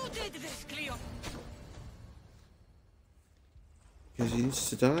 You did this, Cleo. Because he needs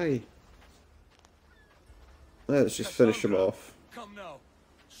to die. Let's just finish him off. Come now.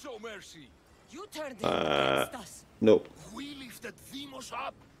 Show mercy. You turned him against us. Nope. We lifted Demos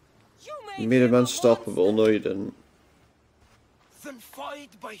up. You made him unstoppable. No, you didn't. Then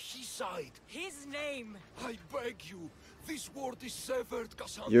fight by his side. His name. I beg you. This world is severed,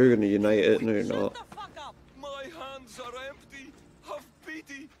 Cassandra. You're gonna unite it. No, you're not. Shut the fuck up. My hands are empty. Have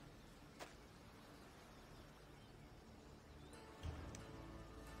pity.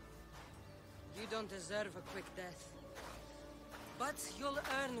 You don't deserve a quick death. But you'll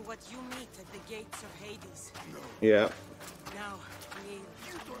earn what you meet at the gates of Hades. Yeah. Now, kneel.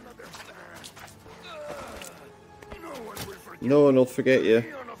 You don't understand. No one will forget. No one will forget you.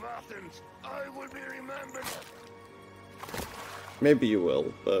 Leon of Athens. I will be remembered. Maybe you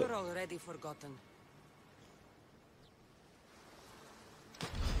will, but You're already forgotten.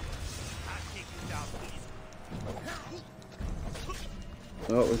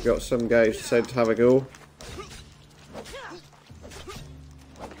 oh, we've got some guys decided to have a go.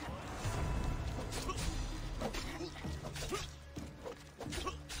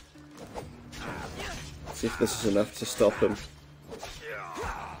 See if this is enough to stop him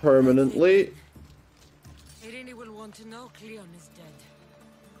permanently. Irene will want to know Cleon is dead.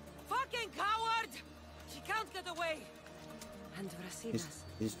 Fucking coward! She can't get away. And Brasidas.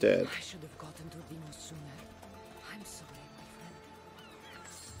 He's dead. I should have gotten to Demos sooner. I'm sorry,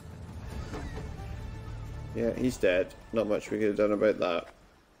 my friend. Yeah, he's dead. Not much we could have done about that.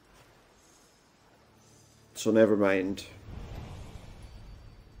 So never mind.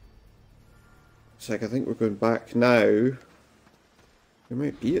 It's like I think we're going back now. We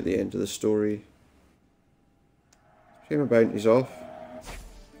might be at the end of the story. Pay my bounties off.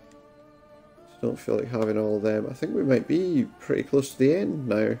 Don't feel like having all of them. I think we might be pretty close to the end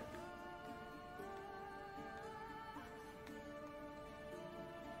now.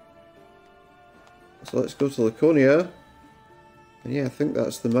 So let's go to Laconia. And yeah, I think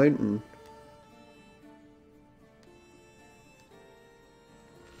that's the mountain.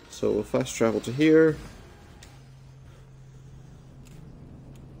 So we'll fast travel to here.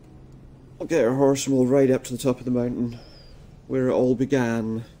 We'll get our horse and we'll ride up to the top of the mountain, where it all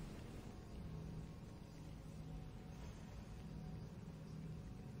began.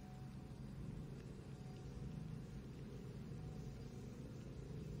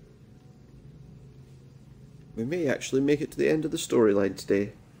 We may actually make it to the end of the storyline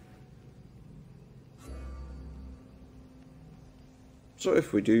today. So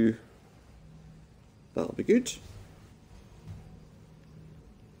if we do, that'll be good.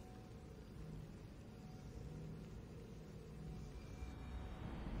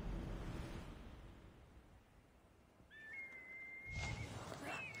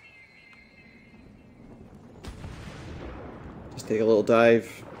 Just take a little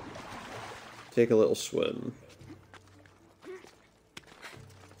dive, take a little swim.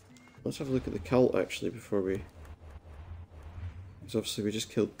 Let's have a look at the cult actually before we... Because obviously we just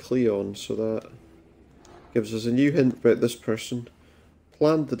killed Cleon, so that gives us a new hint about this person.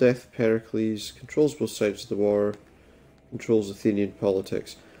 Planned the death of Pericles, controls both sides of the war, controls Athenian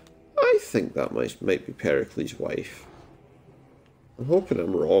politics. I think that might be Pericles' wife. I'm hoping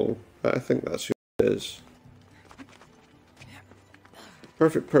I'm wrong, but I think that's who it is.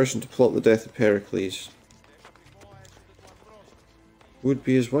 Perfect person to plot the death of Pericles. Would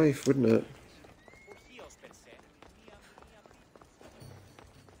be his wife, wouldn't it?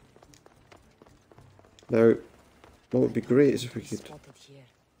 Now, what would be great is if we could... Well,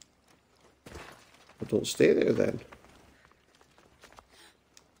 don't stay there then.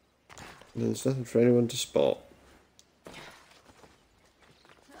 And there's nothing for anyone to spot.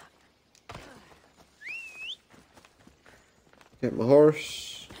 Get my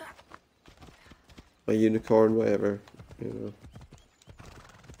horse. My unicorn, whatever, you know.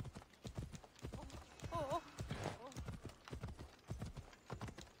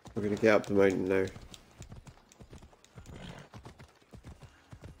 We're gonna get up the mountain now.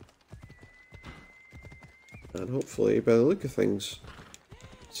 And hopefully, by the look of things,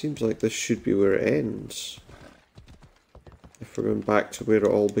 it seems like this should be where it ends. If we're going back to where it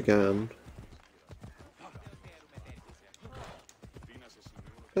all began.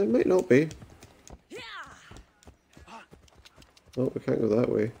 But it might not be. Oh, we can't go that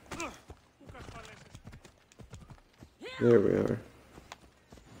way. There we are.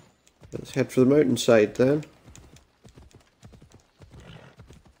 Let's head for the mountainside then.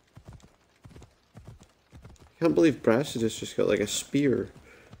 Can't believe Brassidus just got like a spear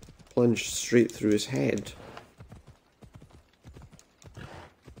plunged straight through his head.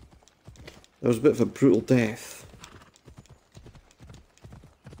 That was a bit of a brutal death.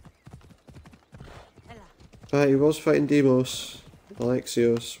 He was fighting Demos,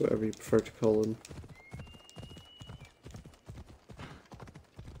 Alexios, whatever you prefer to call him.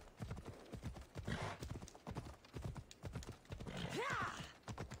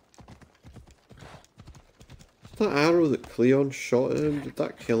 That arrow that Cleon shot at him, did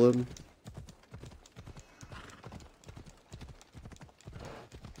that kill him?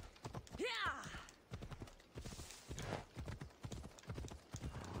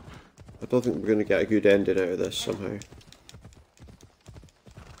 I don't think we're going to get a good ending out of this somehow.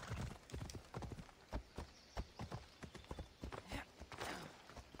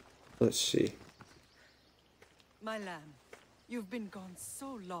 Let's see. My lamb, you've been gone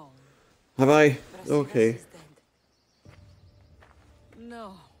so long. Have I? Okay.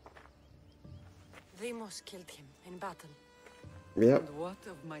 No. Demos killed him in battle. Yep. And what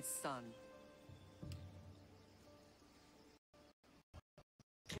of my son?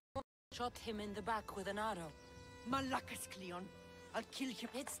 Shot him in the back with an arrow. Malakas, Cleon. I'll kill him.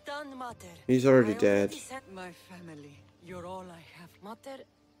 It's done, Mater. He's already dead. My family. You're all I have. Mater,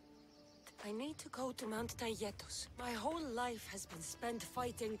 I need to go to Mount Tayetos. My whole life has been spent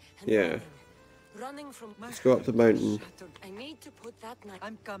fighting and running from... Let's go up the mountain. I need to put that knife...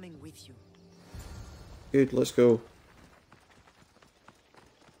 I'm coming with you. Good, let's go.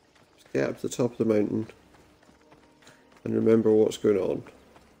 Let's get up to the top of the mountain. And remember what's going on.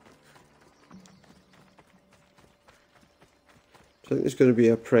 I think there's going to be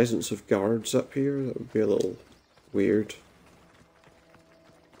a presence of guards up here. That would be a little weird.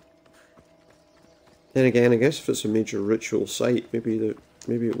 Then again, I guess if it's a major ritual site, maybe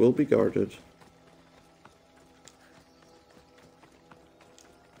it will be guarded.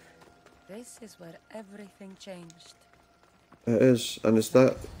 This is where everything changed. It is, and is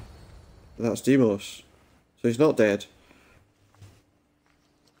that's Demos. So he's not dead.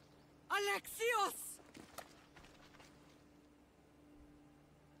 Alexios!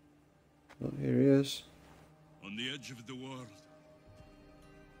 Oh, here he is. On the edge of the world,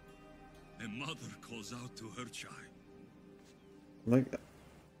 a mother calls out to her child. I'm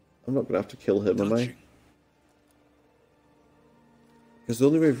not going to have to kill him, am I? Because the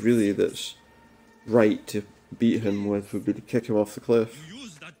only way really that's right to beat him with would be to kick him off the cliff. You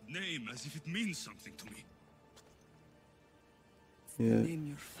use that name as if it means something to me. Yeah. The name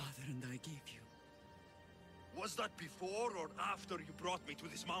your father and I gave you. Was that before or after you brought me to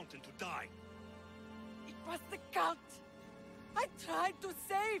this mountain to die? It was the cult. I tried to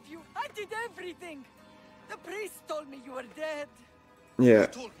save you. I did everything. The priest told me you were dead. Yeah. You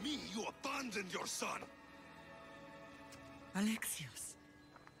told me you abandoned your son. Alexios.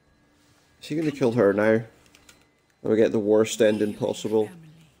 Is he going to kill her now? Or we get the worst ending possible?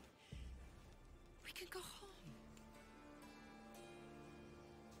 We can go home.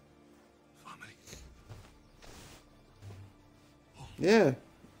 Family. Yeah.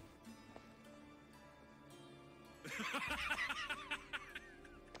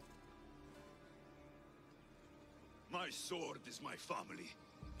 My sword is my family.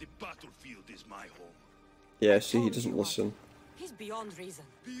 The battlefield is my home. Yeah, see, he doesn't listen. He's beyond reason.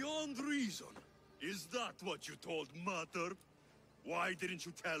 Beyond reason? Is that what you told Mother? Why didn't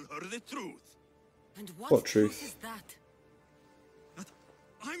you tell her the truth? And What truth? Is that?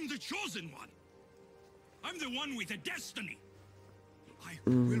 I'm the chosen one. I'm the one with a destiny. I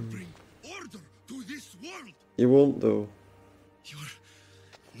will bring order to this world. You won't, though. You're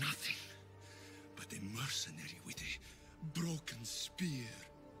nothing but a mercenary with a broken spear.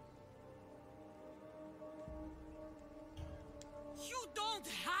 You don't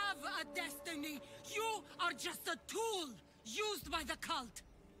have a destiny. You are just a tool used by the cult.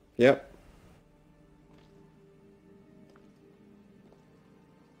 Yep.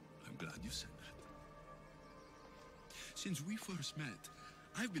 I'm glad you said that. Since we first met,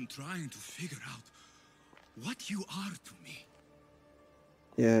 I've been trying to figure out what you are to me.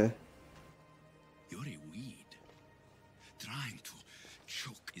 Yeah. You're a weed. Trying to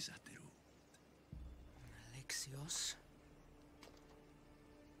choke is at the root. Alexios.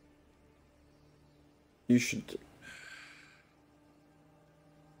 You should...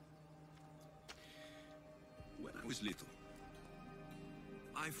 When I was little,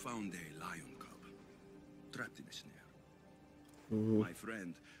 I found a lion cub trapped in a snare. My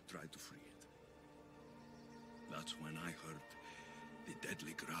friend tried to free it. That's when I heard the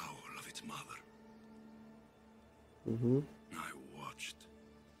deadly growl of its mother. I watched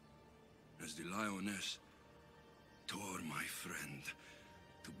as the lioness tore my friend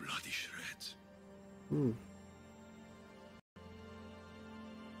to bloody shreds. Hmm.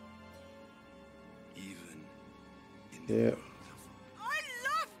 Even in Yeah. I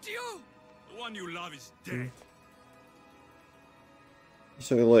loved you! The one you love is dead.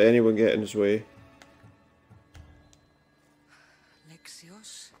 He's not gonna let anyone get in his way.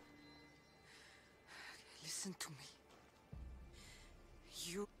 Lexios, listen to me.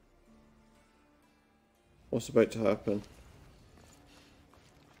 You... What's about to happen?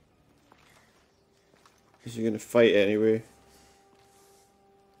 Is he gonna fight anyway?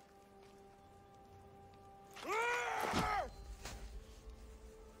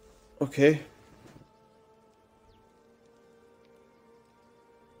 Okay.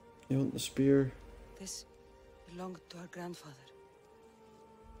 You want the spear? This belonged to our grandfather.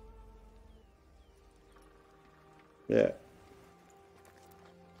 Yeah.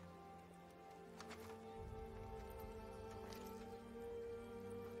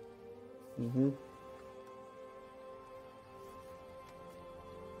 Mm-hmm.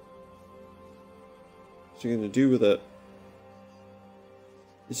 What's he gonna do with it?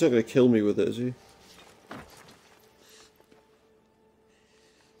 He's not gonna kill me with it, is he?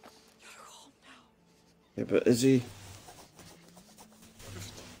 Yeah, but is he?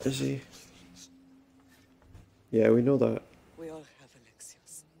 Is he? Yeah, we know that. We all have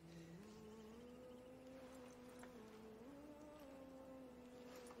Alexios.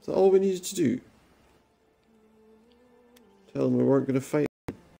 Is that all we needed to do? Tell him we weren't going to fight.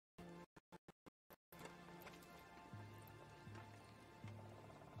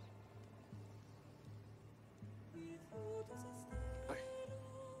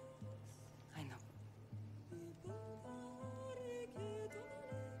 I know.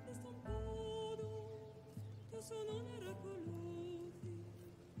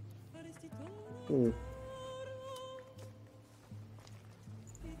 Hmm.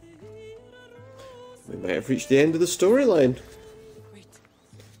 We might have reached the end of the storyline.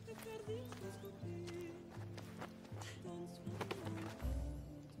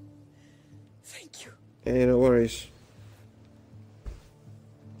 Thank you. Hey, no worries.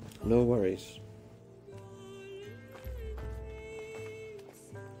 No worries.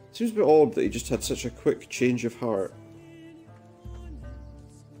 Seems a bit odd that he just had such a quick change of heart.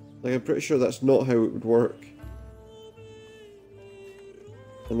 Like, I'm pretty sure that's not how it would work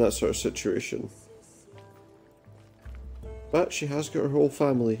in that sort of situation. But she has got her whole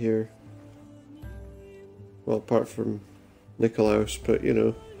family here. Well, apart from Nikolaus, but you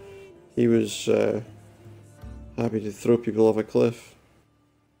know, he was happy to throw people off a cliff.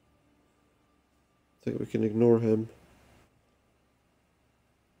 I think we can ignore him.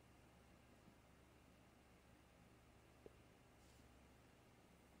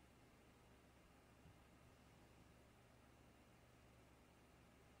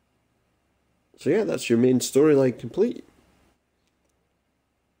 So yeah, that's your main storyline complete.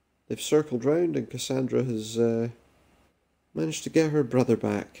 They've circled round and Cassandra has managed to get her brother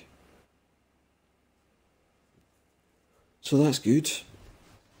back. So that's good.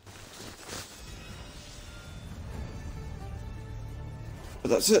 But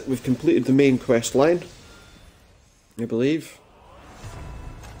that's it, we've completed the main quest line, I believe.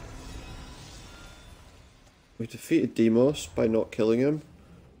 We defeated Demos by not killing him.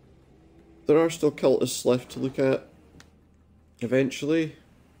 There are still cultists left to look at eventually.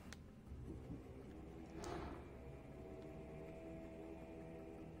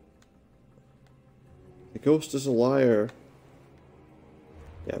 The ghost is a liar.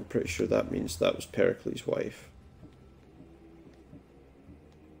 Yeah, I'm pretty sure that means that was Pericles' wife.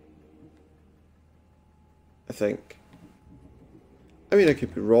 I think. I mean, I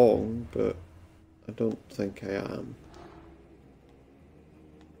could be wrong, but I don't think I am.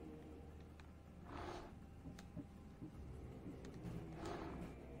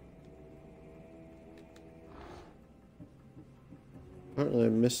 Apparently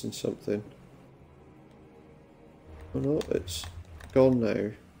I'm missing something. Oh no, it's gone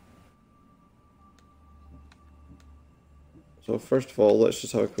now. So first of all, let's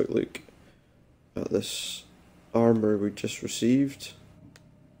just have a quick look at this armor we just received.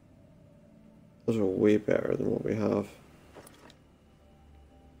 Those are way better than what we have.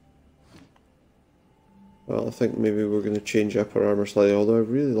 Well, I think maybe we're going to change up our armor slightly, although I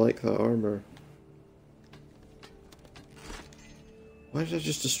really like that armor. Why did I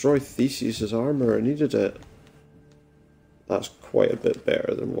just destroy Theseus' armor? I needed it. That's quite a bit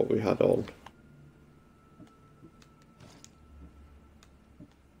better than what we had on.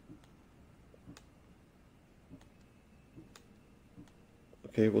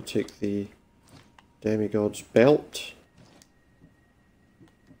 Okay, we'll take the Demigod's belt.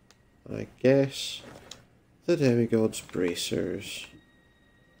 I guess the Demigod's bracers.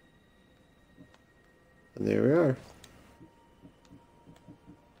 And there we are.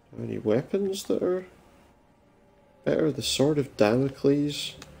 Any weapons that are better? The Sword of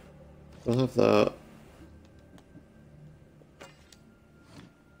Damocles. We'll have that.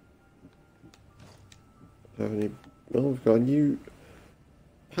 Have any? No, we've got a new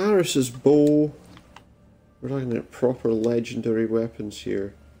Paris's bow. We're looking at proper legendary weapons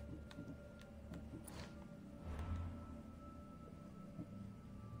here.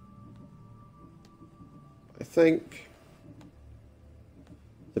 I think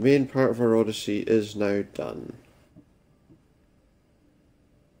the main part of our Odyssey is now done.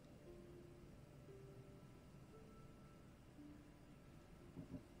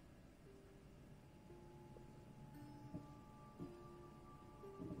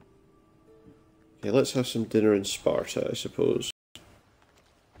 Okay, let's have some dinner in Sparta, I suppose. I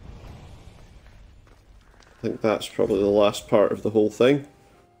think that's probably the last part of the whole thing.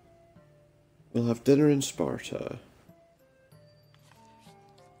 We'll have dinner in Sparta.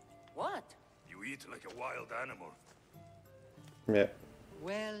 What? You eat like a wild animal. Yeah.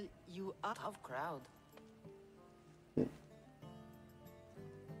 Well, you are a tough crowd.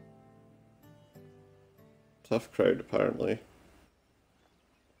 Tough crowd, apparently.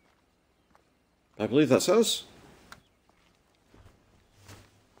 I believe that's us.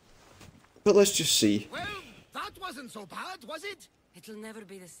 But let's just see. Well, that wasn't so bad, was it? It'll never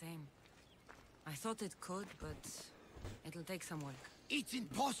be the same. I thought it could, but it'll take some work. It's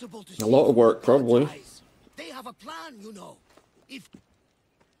impossible to A see lot of work, from God's probably. eyes. They have a plan, you know. If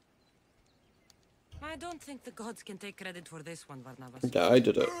I don't think the gods can take credit for this one, Barnabas. Yeah, I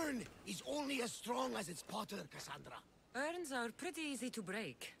did it. urn is only as strong as its potter, Cassandra. Urns are pretty easy to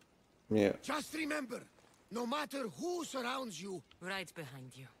break. Yeah. Just remember, no matter who surrounds you, right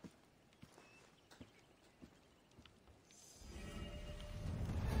behind you.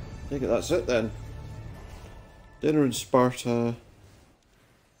 I think that's it then. Dinner in Sparta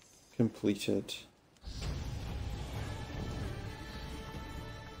completed.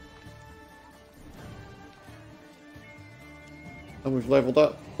 And we've leveled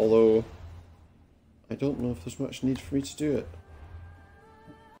up, although I don't know if there's much need for me to do it.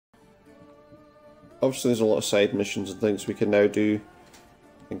 Obviously there's a lot of side missions and things we can now do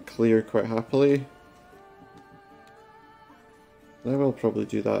and clear quite happily. I will probably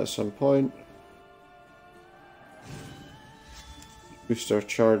do that at some point. Boost our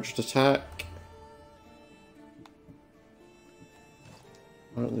charged attack.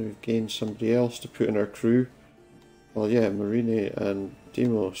 Apparently we've gained somebody else to put in our crew. Well, yeah, Marine and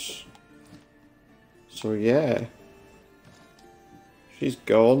Demos. So yeah. She's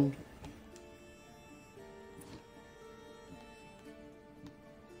gone.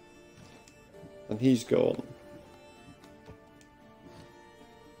 And he's gone.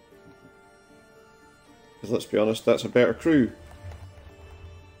 Because let's be honest, that's a better crew.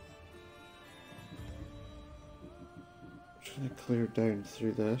 I'm just going to clear down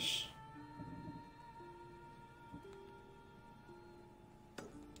through this.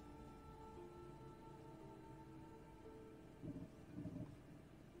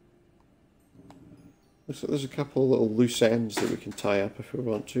 Looks like there's a couple of little loose ends that we can tie up if we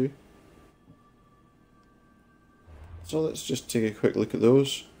want to. So let's just take a quick look at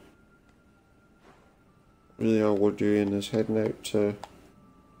those. Really all we're doing is heading out to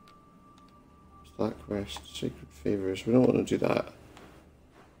that quest, Sacred Favors. We don't want to do that.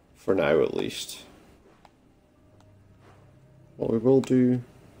 For now at least. What we will do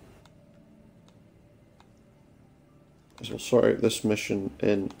is we'll sort out this mission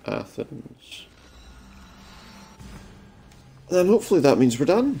in Athens. And then hopefully that means we're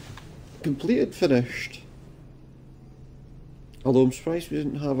done. Completed, finished. Although I'm surprised we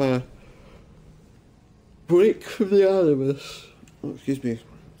didn't have a break from the Animus. Oh, excuse me.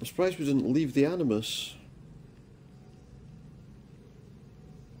 I'm surprised we didn't leave the Animus.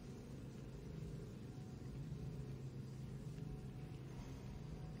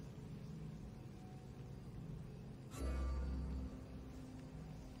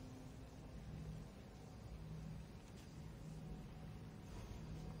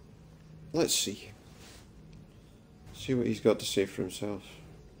 Let's see. See what he's got to say for himself.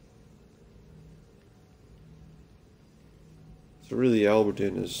 So really all we're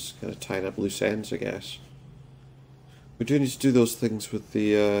doing is kind of tying up loose ends, I guess. We do need to do those things with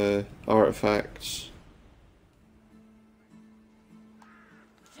the artifacts.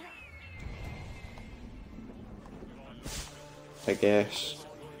 I guess.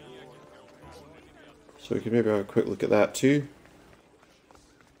 So we can maybe have a quick look at that too.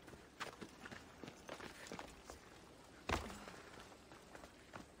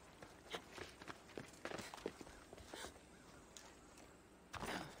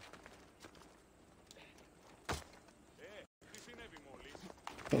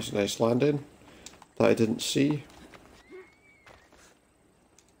 That's a nice landing that I didn't see.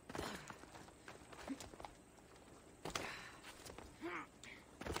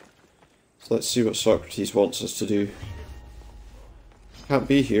 So let's see what Socrates wants us to do. Can't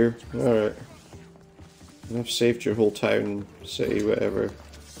be here. Alright. I've saved your whole town, city, whatever.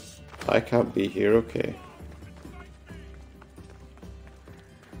 I can't be here, okay.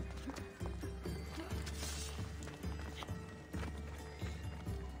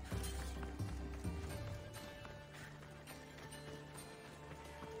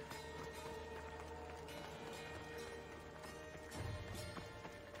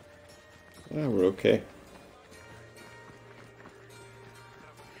 Ah, we're okay.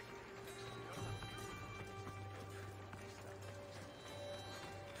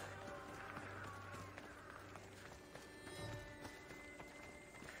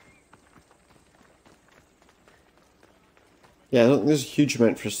 Yeah, I don't think there's a huge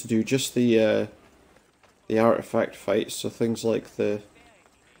amount for us to do, just the artifact fights, so things like the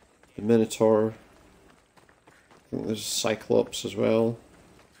Minotaur. I think there's Cyclops as well.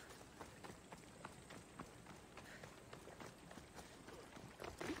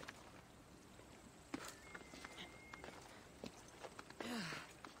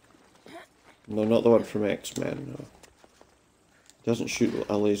 No, not the one from X-Men, no. Doesn't shoot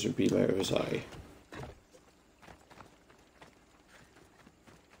a laser beam out of his eye.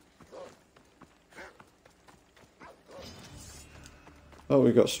 Oh,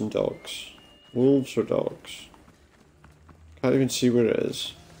 we got some dogs. Wolves or dogs? Can't even see where it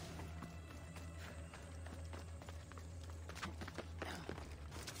is.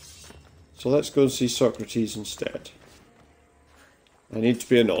 So let's go and see Socrates instead. I need to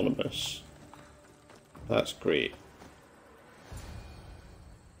be anonymous. That's great.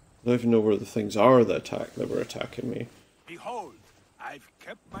 I don't even know where the things are that were attacking me. Behold, I've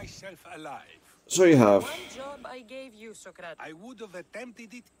kept myself alive. So you have. One job I gave you, Socrates. I would have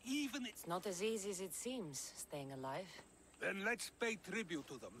attempted it even if... It's not as easy as it seems, staying alive. Then let's pay tribute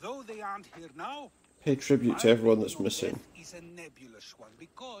to them. Though they aren't here now... Pay tribute to everyone that's missing. ...is a nebulous one,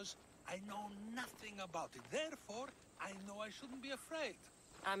 because I know nothing about it. Therefore, I know I shouldn't be afraid.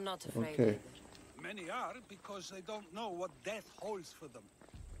 I'm not afraid Okay. either. Many are, because they don't know what death holds for them.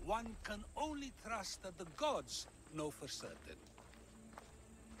 One can only trust that the gods know for certain.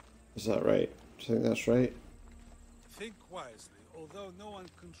 Is that right? Do you think that's right? Think wisely, although no one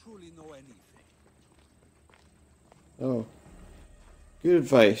can truly know anything. Oh. Good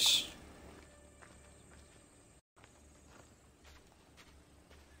advice.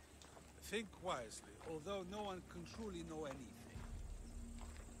 Think wisely, although no one can truly know anything.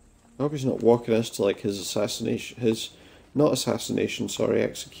 I hope he's not walking us to like his assassination, not assassination, sorry,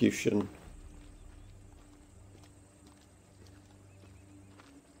 execution.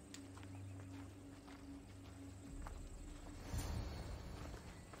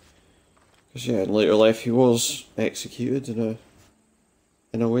 Because yeah, in later life he was executed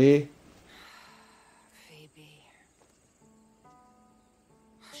in a way. Phoebe.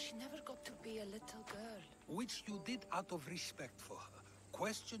 She never got to be a little girl. Which you did out of respect for her.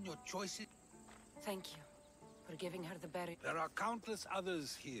 Question your choices. Thank you for giving her the berry. There are countless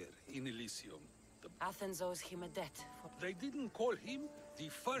others here in Elysium. Athens owes him a debt. They didn't call him the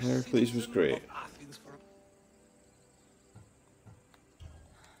first Heracles was great. of Athens for...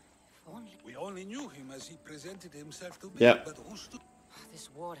 We only knew him as he presented himself to be. Yeah. But who stood... This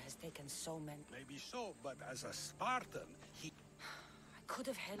war has taken so many. Maybe so, but as a Spartan, he... I could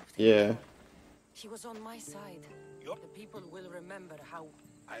have helped him. Yeah. more. He was on my side. The people will remember how...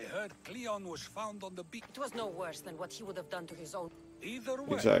 I heard Cleon was found on the beach. It was no worse than what he would have done to his own. Either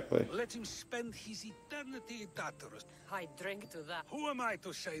way, Exactly. let him spend his eternity in Tartarus. I drink to that. Who am I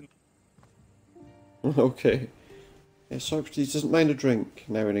to say... Okay. Yeah, Socrates doesn't mind a drink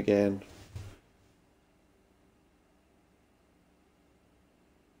now and again.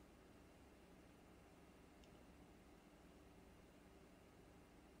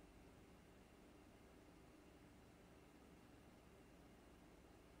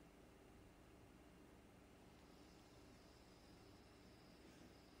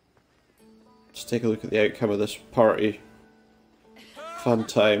 Let's take a look at the outcome of this party. Fun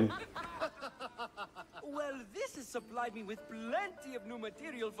time. Well, this has supplied me with plenty of new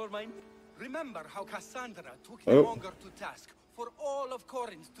material for my... Remember how Cassandra took me Oh. longer to task for all of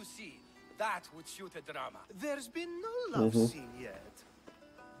Corinth to see. That would suit a drama. There's been no love scene yet.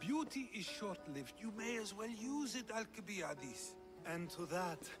 Beauty is short-lived. You may as well use it, Alcibiades. And to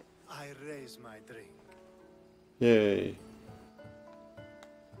that, I raise my drink. Yay.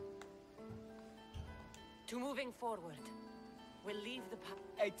 To moving forward. We'll leave the past.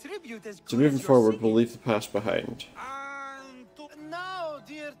 A tribute as So moving forward, we'll leave the past behind. Now,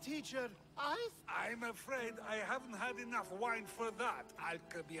 dear teacher, I'm afraid I haven't had enough wine for that,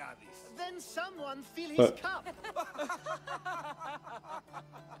 Alcibiades. Then someone fill his cup.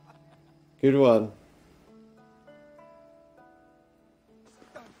 Good one.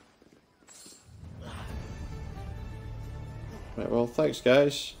 Right, well, thanks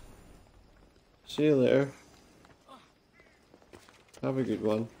guys. See you later. Have a good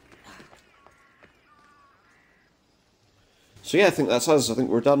one. So yeah, I think that's us. I think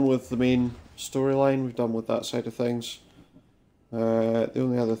we're done with the main storyline. We're done with that side of things. The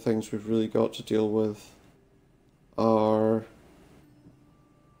only other things we've really got to deal with are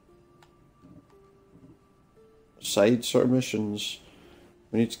side sort of missions.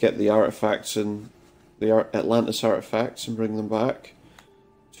 We need to get the artifacts and the Atlantis artifacts and bring them back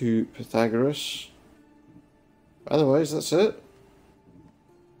to Pythagoras. Otherwise, that's it.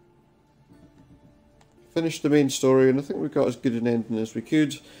 Finished the main story, and I think we've got as good an ending as we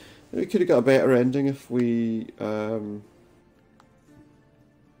could. We could have got a better ending if we do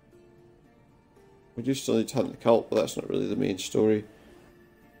still need to hunt the cult, but that's not really the main story.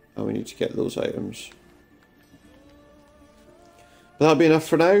 And we need to get those items. But that'll be enough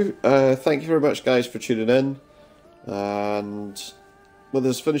for now. Thank you very much, guys, for tuning in. And with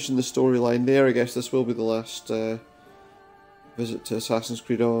us finishing the storyline there, I guess this will be the last visit to Assassin's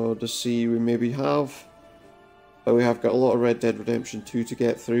Creed Odyssey we maybe have. But we have got a lot of Red Dead Redemption 2 to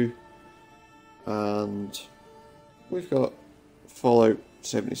get through. And we've got Fallout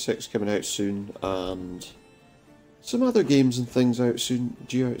 76 coming out soon, and some other games and things out soon,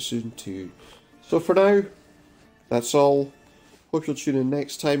 due out soon too. So for now, that's all. Hope you'll tune in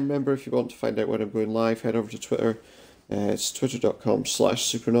next time. Remember, if you want to find out when I'm going live, head over to Twitter. It's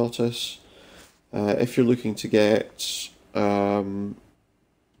twitter.com/Supernautus. If you're looking to get to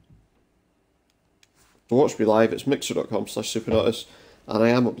watch me live, it's mixer.com/Supernautus, and I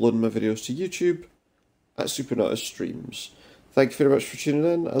am uploading my videos to YouTube at Supernautus Streams. Thank you very much for tuning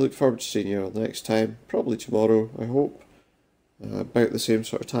in. I look forward to seeing you all next time, probably tomorrow, I hope, about the same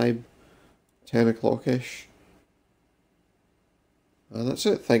sort of time, 10 o'clock-ish. And that's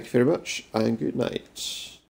it. Thank you very much, and good night.